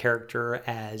observe a character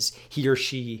as he or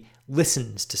she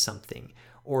listens to something,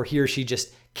 or he or she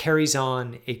just carries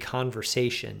on a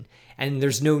conversation. And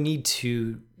there's no need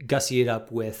to gussy it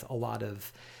up with a lot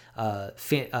of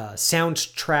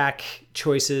soundtrack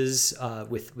choices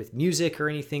with music or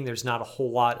anything. There's not a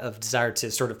whole lot of desire to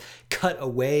sort of cut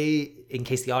away in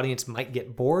case the audience might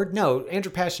get bored. No,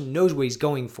 Andrew Patterson knows what he's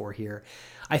going for here.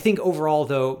 I think overall,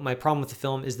 though, my problem with the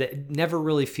film is that it never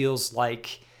really feels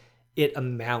like it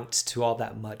amounts to all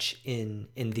that much in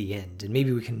the end. And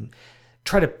maybe we can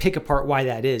try to pick apart why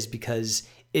that is, because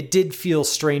it did feel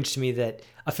strange to me that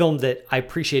a film that I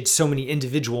appreciate so many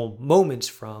individual moments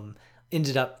from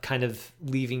ended up kind of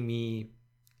leaving me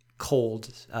cold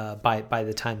by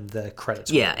the time the credits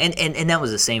rolled. Yeah, and that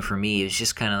was the same for me. It was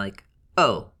just kind of like,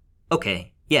 oh,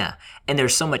 okay, yeah. And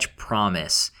there's so much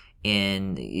promise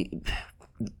in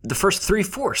the first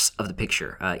 3/4 of the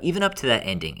picture, even up to that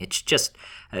ending. It's just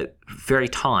very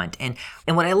taut. And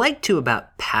what I like too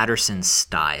about Patterson's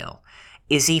style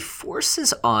is he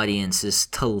forces audiences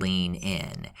to lean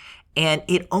in. And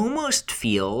it almost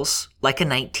feels like a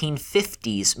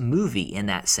 1950s movie in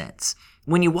that sense.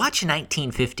 When you watch a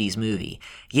 1950s movie,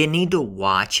 you need to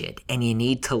watch it and you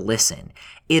need to listen.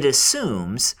 It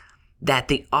assumes that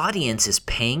the audience is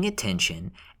paying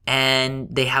attention and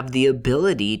they have the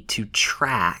ability to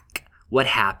track what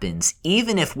happens,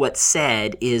 even if what's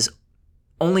said is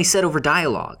only said over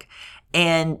dialogue.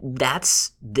 And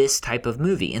that's this type of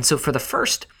movie. And so for the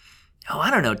first,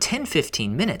 10,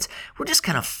 15 minutes, we're just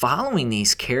kind of following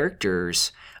these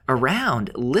characters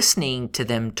around, listening to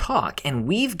them talk. And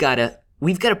we've got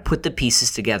to put the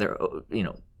pieces together.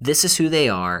 This is who they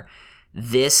are.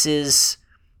 This is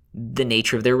the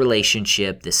nature of their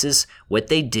relationship. This is what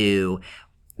they do.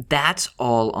 That's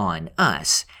all on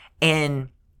us. And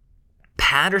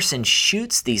Patterson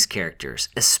shoots these characters,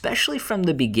 especially from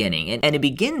the beginning. And it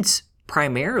begins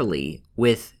primarily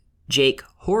with Jake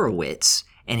Horowitz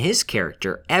and his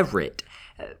character, Everett.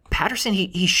 Patterson,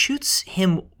 he shoots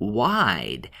him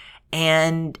wide,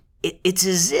 And it's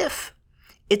as if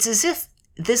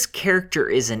this character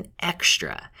is an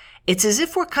extra. It's as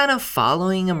if we're kind of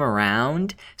following him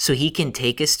around so he can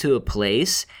take us to a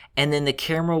place, and then the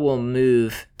camera will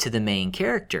move to the main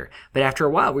character. But after a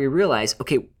while, we realize,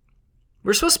 okay,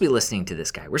 we're supposed to be listening to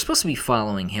this guy. We're supposed to be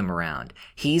following him around.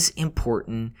 He's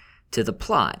important to the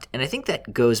plot. And I think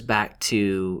that goes back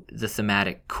to the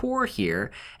thematic core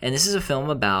here. And this is a film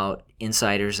about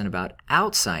insiders and about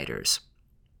outsiders.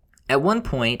 At one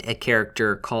point, a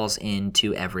character calls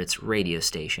into Everett's radio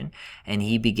station, and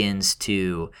he begins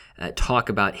to talk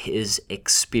about his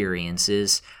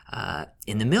experiences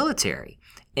in the military.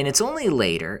 And it's only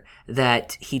later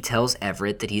that he tells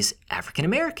Everett that he's African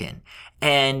American.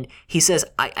 And he says,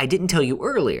 I didn't tell you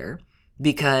earlier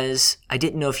because I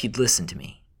didn't know if you'd listen to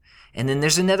me. And then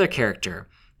there's another character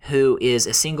who is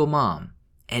a single mom,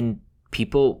 and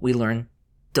people, we learn,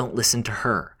 don't listen to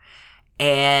her.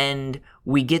 And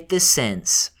we get this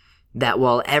sense that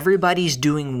while everybody's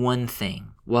doing one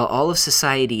thing, while all of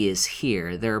society is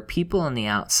here, there are people on the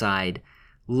outside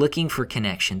looking for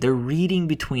connection. They're reading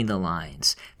between the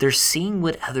lines. They're seeing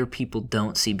what other people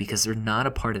don't see because they're not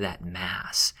a part of that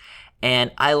mass.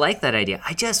 And I like that idea.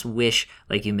 I just wish,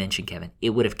 like you mentioned, Kevin,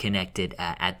 it would have connected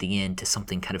at the end to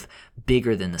something kind of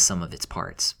bigger than the sum of its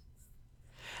parts.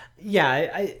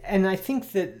 Yeah, I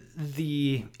think that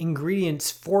the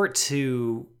ingredients for it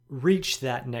to reach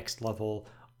that next level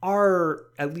are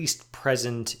at least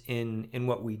present in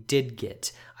what we did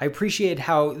get. I appreciate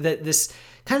how that this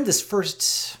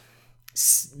first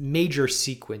major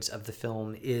sequence of the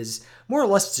film is more or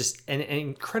less just an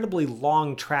incredibly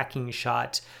long tracking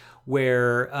shot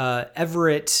where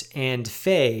Everett and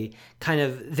Faye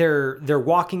they're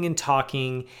walking and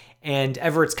talking. And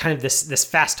Everett's kind of this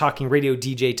fast-talking radio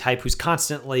DJ type who's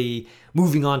constantly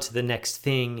moving on to the next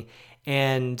thing.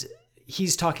 And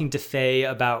he's talking to Faye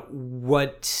about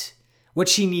what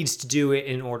she needs to do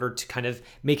in order to kind of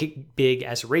make it big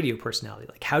as a radio personality.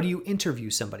 Like, how do you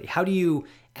interview somebody? How do you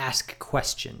ask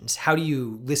questions? How do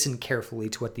you listen carefully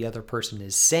to what the other person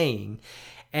is saying?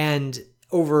 And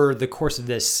over the course of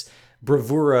this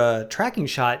bravura tracking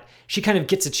shot, she kind of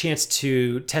gets a chance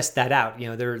to test that out. You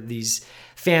know, there are these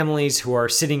families who are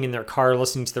sitting in their car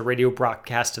listening to the radio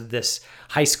broadcast of this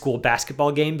high school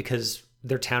basketball game because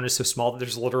their town is so small that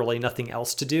there's literally nothing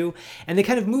else to do. And they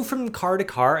kind of move from car to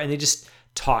car and they just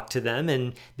talk to them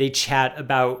and they chat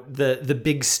about the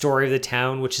big story of the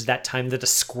town, which is that time that a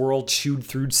squirrel chewed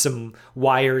through some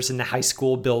wires in the high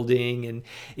school building. And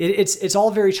it's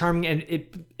all very charming, and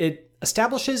it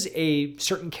establishes a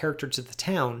certain character to the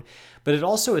town, but it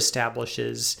also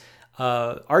establishes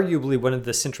arguably one of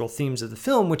the central themes of the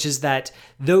film, which is that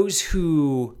those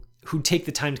who take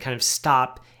the time to kind of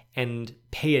stop and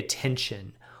pay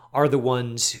attention are the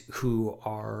ones who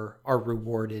are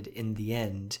rewarded in the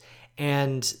end.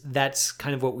 And that's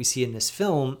kind of what we see in this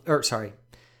film,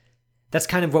 that's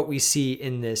kind of what we see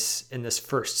in this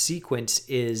first sequence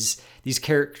is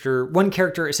one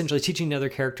character essentially teaching another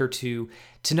character to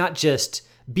not just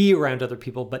be around other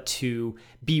people, but to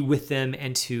be with them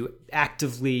and to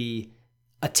actively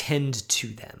attend to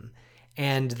them.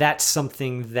 And that's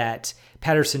something that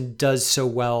Patterson does so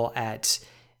well at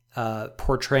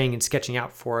portraying and sketching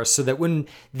out for us, so that when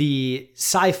the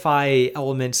sci-fi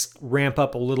elements ramp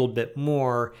up a little bit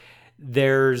more,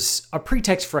 there's a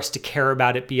pretext for us to care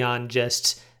about it beyond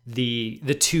just the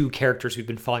two characters we've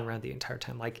been following around the entire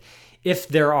time. Like, if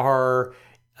there are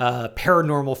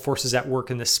paranormal forces at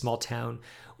work in this small town,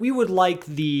 we would like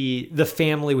the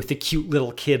family with the cute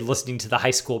little kid listening to the high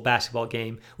school basketball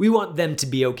game. We want them to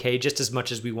be okay just as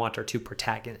much as we want our two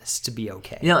protagonists to be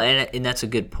okay. You know, and that's a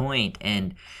good point.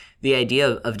 And the idea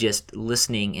of just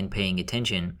listening and paying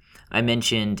attention, I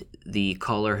mentioned the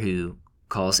caller who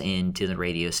calls in to the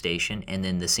radio station, and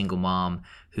then the single mom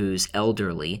who's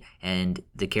elderly, and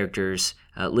the characters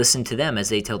listen to them as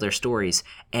they tell their stories.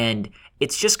 And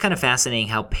it's just kind of fascinating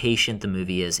how patient the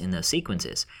movie is in those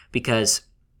sequences, because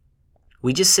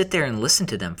we just sit there and listen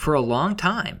to them for a long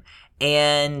time.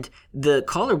 And the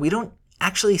caller, we don't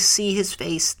actually see his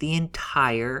face the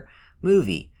entire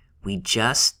movie. We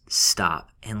just stop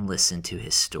and listen to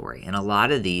his story. And a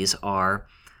lot of these are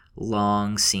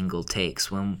long single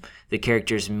takes. When the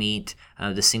characters meet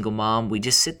the single mom, we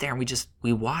just sit there and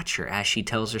we watch her as she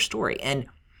tells her story. And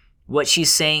what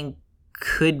she's saying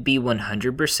could be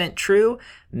 100% true.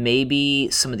 Maybe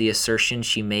some of the assertions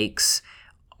she makes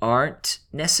aren't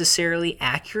necessarily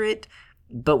accurate,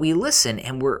 but we listen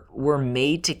and we're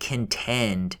made to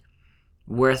contend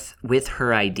with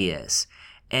her ideas.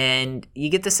 And you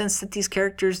get the sense that these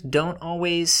characters don't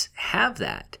always have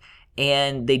that.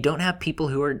 and they don't have people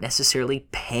who are necessarily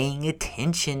paying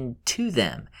attention to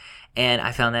them. And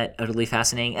I found that utterly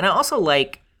fascinating. And I also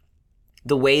like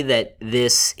the way that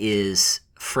this is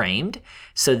framed.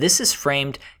 So this is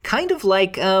framed kind of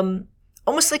like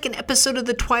almost like an episode of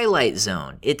The Twilight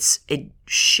Zone. It's a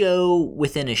show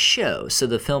within a show. So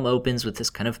the film opens with this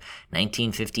kind of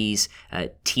 1950s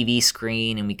TV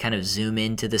screen, and we kind of zoom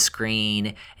into the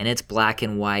screen, and it's black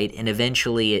and white, and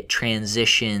eventually it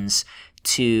transitions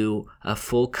to a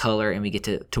full color, and we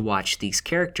get to watch these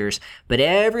characters. But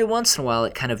every once in a while,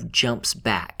 it kind of jumps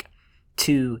back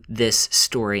to this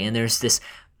story, and there's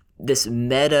this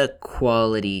meta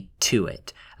quality to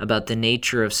it about the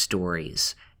nature of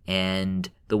stories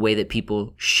and the way that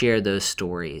people share those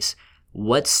stories.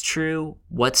 What's true?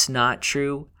 What's not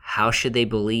true? How should they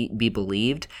be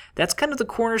believed? That's kind of the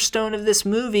cornerstone of this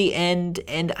movie, and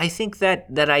I think that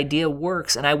idea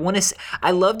works. And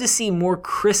I love to see more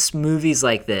crisp movies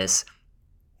like this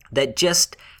that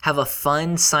just have a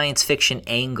fun science fiction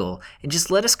angle and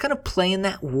just let us kind of play in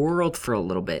that world for a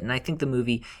little bit. And I think the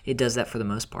movie, it does that for the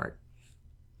most part.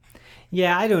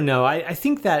 Yeah, I don't know. I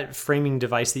think that framing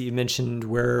device that you mentioned,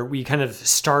 where we kind of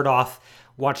start off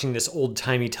watching this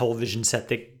old-timey television set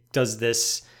that does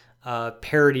this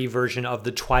parody version of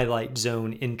the Twilight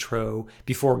Zone intro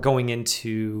before going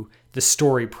into the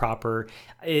story proper,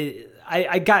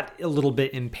 I got a little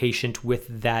bit impatient with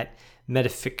that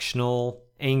metafictional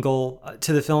angle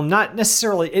to the film. Not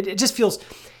necessarily, it just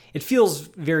feels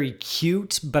very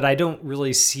cute, but I don't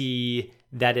really see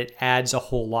that it adds a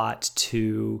whole lot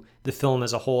to the film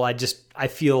as a whole. I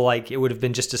feel like it would have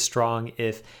been just as strong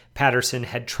if Patterson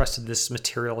had trusted this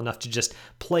material enough to just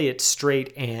play it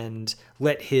straight and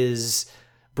let his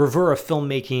bravura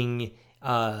filmmaking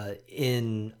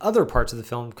in other parts of the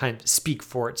film kind of speak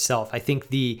for itself. I think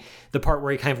the part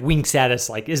where he kind of winks at us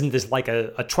like, isn't this like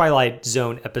a Twilight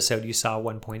Zone episode you saw at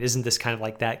one point? Isn't this kind of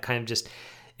like that? Kind of just,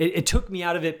 it took me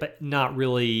out of it, but not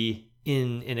really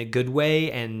in a good way.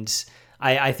 And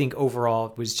I think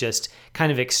overall it was just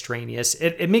kind of extraneous.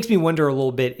 It makes me wonder a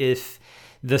little bit if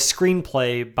the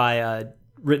screenplay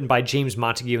written by James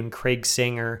Montague and Craig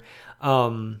Sanger,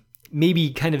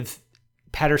 maybe kind of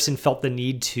Patterson felt the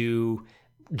need to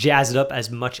jazz it up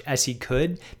as much as he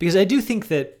could, because I do think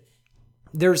that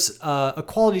there's a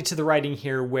quality to the writing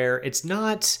here where it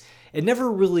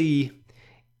never really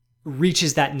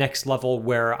reaches that next level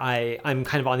where I'm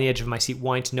kind of on the edge of my seat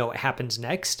wanting to know what happens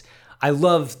next. I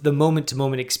love the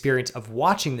moment-to-moment experience of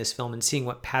watching this film and seeing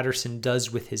what Patterson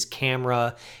does with his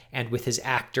camera and with his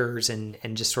actors and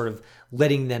just sort of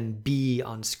letting them be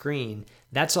on screen.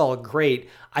 That's all great.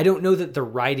 I don't know that the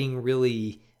writing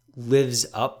really lives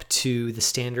up to the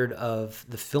standard of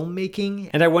the filmmaking.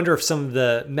 And I wonder if some of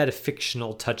the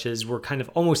metafictional touches were kind of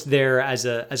almost there as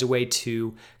a way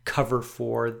to cover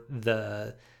for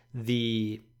the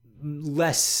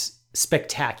less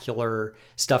spectacular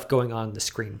stuff going on in the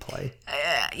screenplay.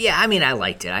 Yeah, I mean, I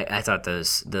liked it. I thought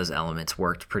those elements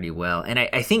worked pretty well. And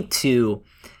I think, too,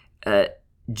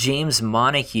 James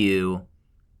Montague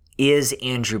is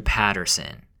Andrew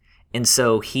Patterson. And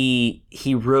so he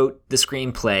wrote the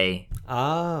screenplay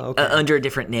under a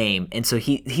different name. And so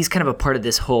he's kind of a part of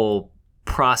this whole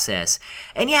process.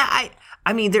 And yeah,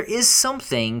 I mean, there is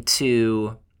something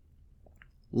to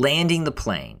landing the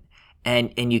plane.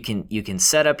 And you can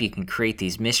set up, you can create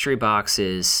these mystery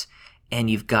boxes,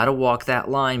 and you've got to walk that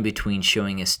line between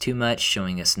showing us too much,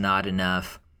 showing us not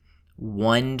enough,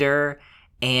 wonder,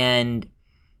 and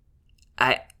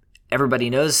everybody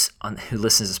knows who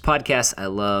listens to this podcast, I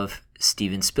love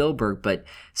Steven Spielberg, but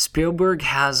Spielberg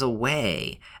has a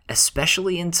way,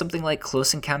 especially in something like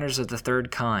Close Encounters of the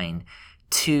Third Kind,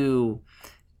 to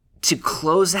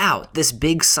close out this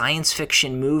big science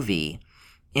fiction movie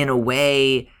in a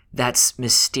way that's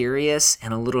mysterious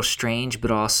and a little strange, but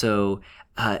also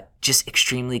just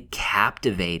extremely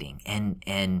captivating,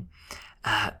 and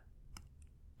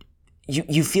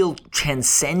you feel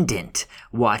transcendent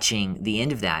watching the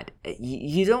end of that.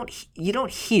 You don't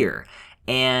hear,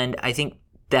 and I think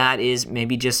that is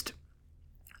maybe just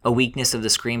a weakness of the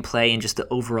screenplay and just the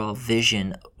overall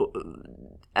vision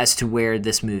as to where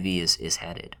this movie is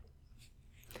headed.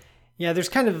 Yeah, there's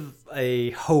kind of a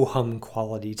ho-hum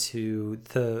quality to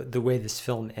the way this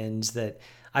film ends that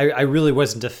I really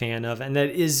wasn't a fan of, and that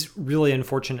is really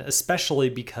unfortunate, especially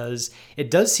because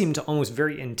it does seem to almost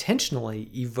very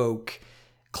intentionally evoke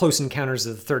Close Encounters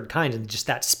of the Third Kind and just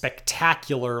that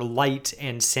spectacular light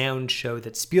and sound show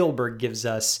that Spielberg gives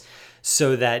us,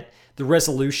 so that the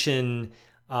resolution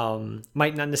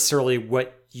might not necessarily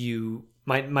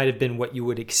might have been what you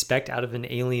would expect out of an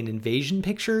alien invasion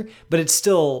picture, but it's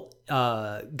still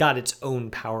got its own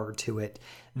power to it.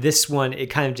 This one, it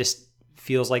kind of just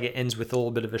feels like it ends with a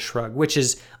little bit of a shrug, which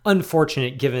is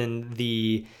unfortunate given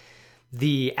the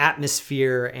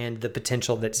atmosphere and the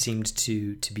potential that seemed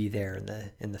to be there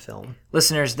in the film.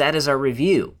 Listeners, that is our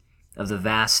review of The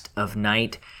Vast of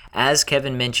Night. As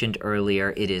Kevin mentioned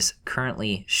earlier, it is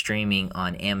currently streaming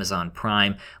on Amazon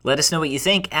Prime. Let us know what you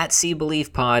think at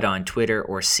SeeBelievePod on Twitter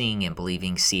or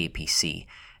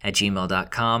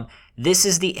seeingandbelievingcapc@gmail.com. This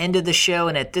is the end of the show,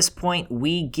 and at this point,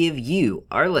 we give you,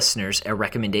 our listeners, a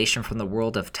recommendation from the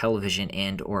world of television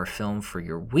and or film for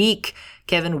your week.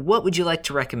 Kevin, what would you like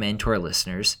to recommend to our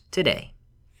listeners today?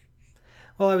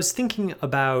 Well, I was thinking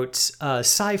about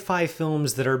sci-fi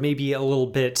films that are maybe a little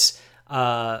bit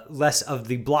less of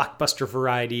the blockbuster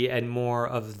variety and more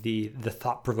of the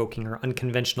thought-provoking or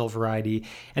unconventional variety.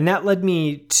 And that led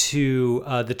me to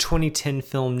the 2010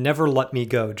 film Never Let Me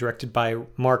Go, directed by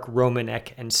Mark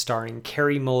Romanek and starring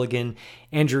Carey Mulligan,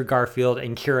 Andrew Garfield,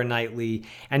 and Keira Knightley.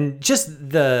 And just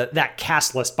that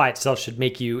cast list by itself should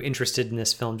make you interested in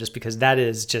this film, just because that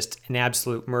is just an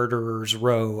absolute murderer's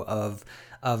row of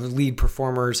lead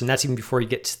performers, and that's even before you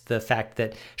get to the fact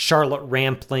that Charlotte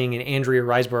Rampling and Andrea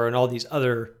Riseborough and all these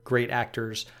other great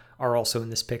actors are also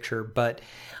in this picture. But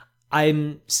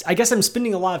I guess I'm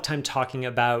spending a lot of time talking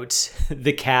about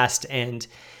the cast and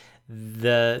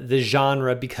the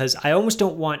genre because I almost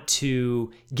don't want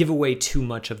to give away too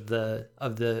much of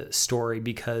the story,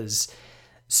 because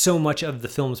so much of the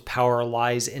film's power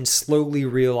lies in slowly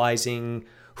realizing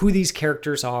who these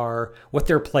characters are, what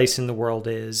their place in the world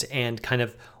is, and kind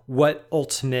of what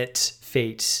ultimate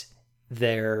fate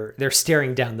they're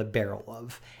staring down the barrel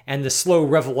of. And the slow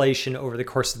revelation over the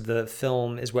course of the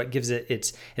film is what gives it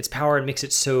its power and makes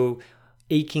it so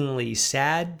achingly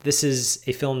sad. This is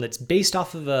a film that's based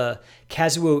off of a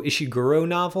Kazuo Ishiguro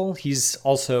novel. He's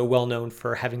also well known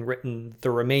for having written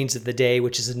The Remains of the Day,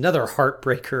 which is another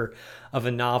heartbreaker of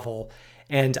a novel.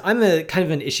 And I'm a kind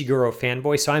of an Ishiguro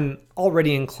fanboy, so I'm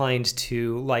already inclined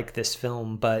to like this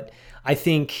film. But I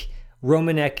think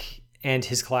Romanek and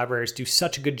his collaborators do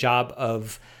such a good job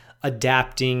of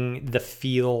adapting the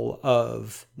feel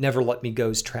of Never Let Me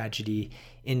Go's tragedy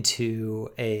into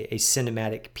a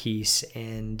cinematic piece,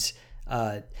 and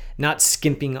not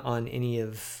skimping on any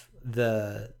of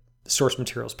the source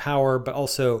material's power, but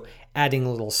also adding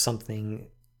a little something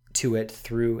to it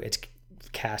through its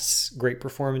cast's great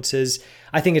performances.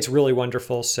 I think it's really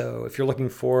wonderful. So if you're looking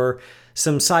for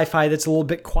some sci-fi that's a little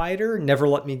bit quieter, Never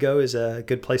Let Me Go is a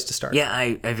good place to start. Yeah,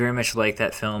 I very much like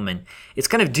that film, and it's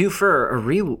kind of due for a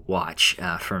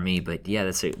rewatch for me. But yeah,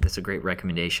 that's a great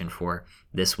recommendation for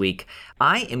this week.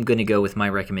 I am going to go with my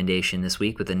recommendation this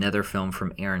week with another film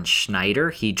from Aaron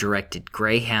Schneider. He directed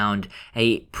Greyhound.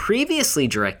 He previously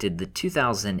directed the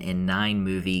 2009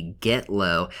 movie Get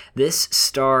Low. This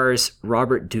stars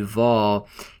Robert Duvall.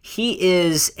 He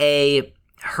is a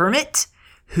hermit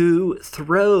who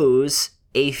throws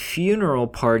a funeral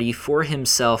party for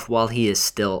himself while he is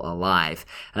still alive.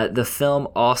 The film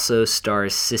also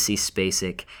stars Sissy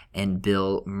Spacek and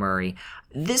Bill Murray.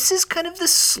 This is kind of the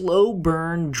slow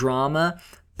burn drama,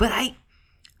 but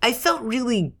I felt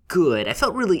really good. I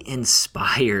felt really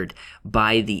inspired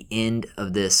by the end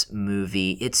of this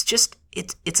movie. It's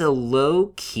a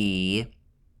low key,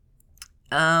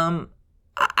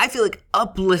 I feel like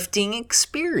uplifting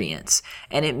experience,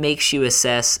 and it makes you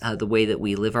assess the way that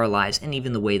we live our lives and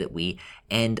even the way that we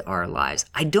end our lives.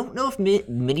 I don't know if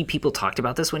many people talked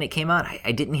about this when it came out.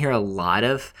 I didn't hear a lot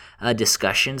of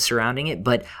discussion surrounding it,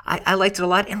 but I liked it a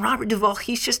lot. And Robert Duvall,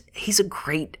 he's a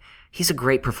great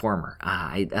performer.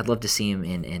 I'd love to see him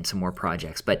in some more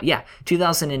projects. But yeah,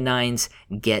 2009's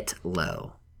Get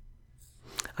Low.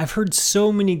 I've heard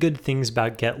so many good things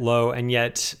about Get Low, and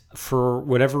yet, for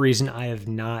whatever reason, I have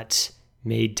not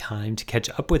made time to catch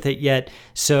up with it yet.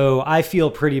 So I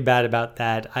feel pretty bad about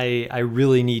that. I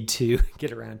really need to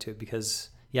get around to it because,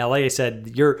 yeah, like I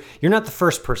said, you're not the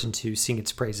first person to sing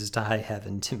its praises to high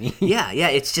heaven to me. Yeah,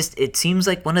 it seems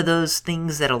like one of those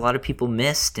things that a lot of people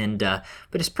missed, but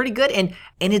it's pretty good, and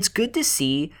it's good to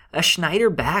see a Schneider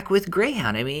back with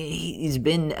Greyhound. I mean, he's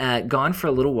been gone for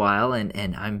a little while,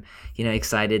 and I'm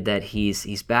excited that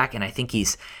he's back, and I think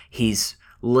he's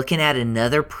looking at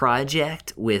another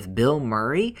project with Bill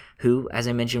Murray, who, as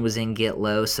I mentioned, was in Get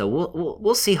Low. So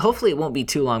we'll see. Hopefully, it won't be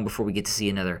too long before we get to see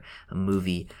another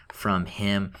movie from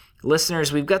him.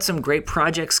 Listeners, we've got some great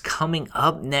projects coming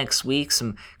up next week,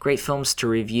 some great films to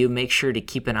review. Make sure to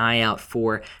keep an eye out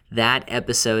for that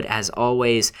episode. As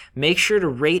always, make sure to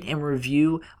rate and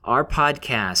review our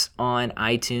podcast on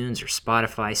iTunes or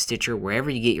Spotify, Stitcher, wherever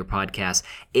you get your podcasts.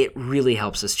 It really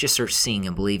helps us. Just search Seeing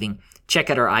and Believing. check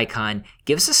out our icon,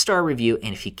 give us a star review,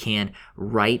 and if you can,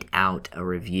 write out a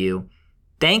review.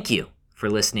 Thank you for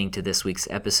listening to this week's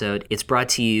episode. It's brought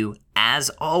to you, as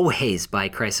always, by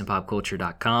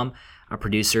ChristandPopCulture.com. Our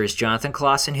producer is Jonathan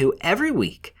Clausen, who every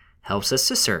week helps us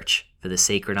to search for the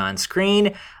sacred on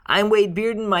screen. I'm Wade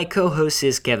Bearden. My co-host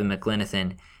is Kevin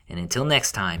McLenithan. And until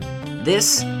next time,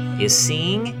 this is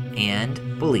Seeing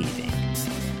and Believing.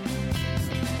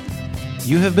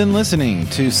 You have been listening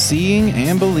to Seeing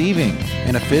and Believing,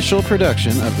 an official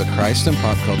production of the Christ and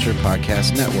Pop Culture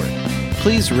Podcast Network.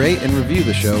 Please rate and review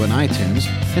the show in iTunes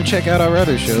and check out our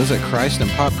other shows at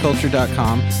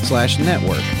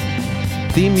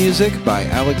christandpopculture.com/network. Theme music by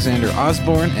Alexander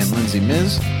Osborne and Lindsay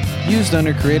Miz, used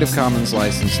under Creative Commons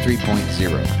License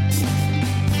 3.0.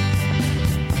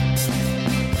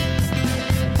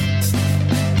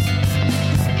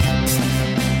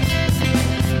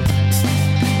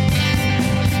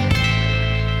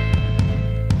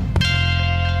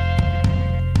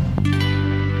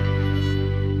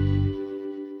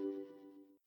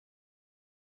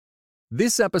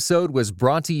 This episode was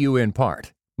brought to you in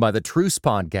part by the Truce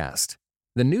Podcast.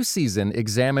 The new season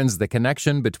examines the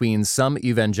connection between some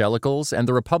evangelicals and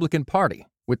the Republican Party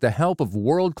with the help of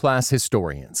world-class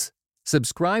historians.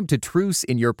 Subscribe to Truce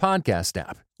in your podcast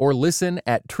app or listen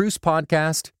at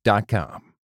trucepodcast.com.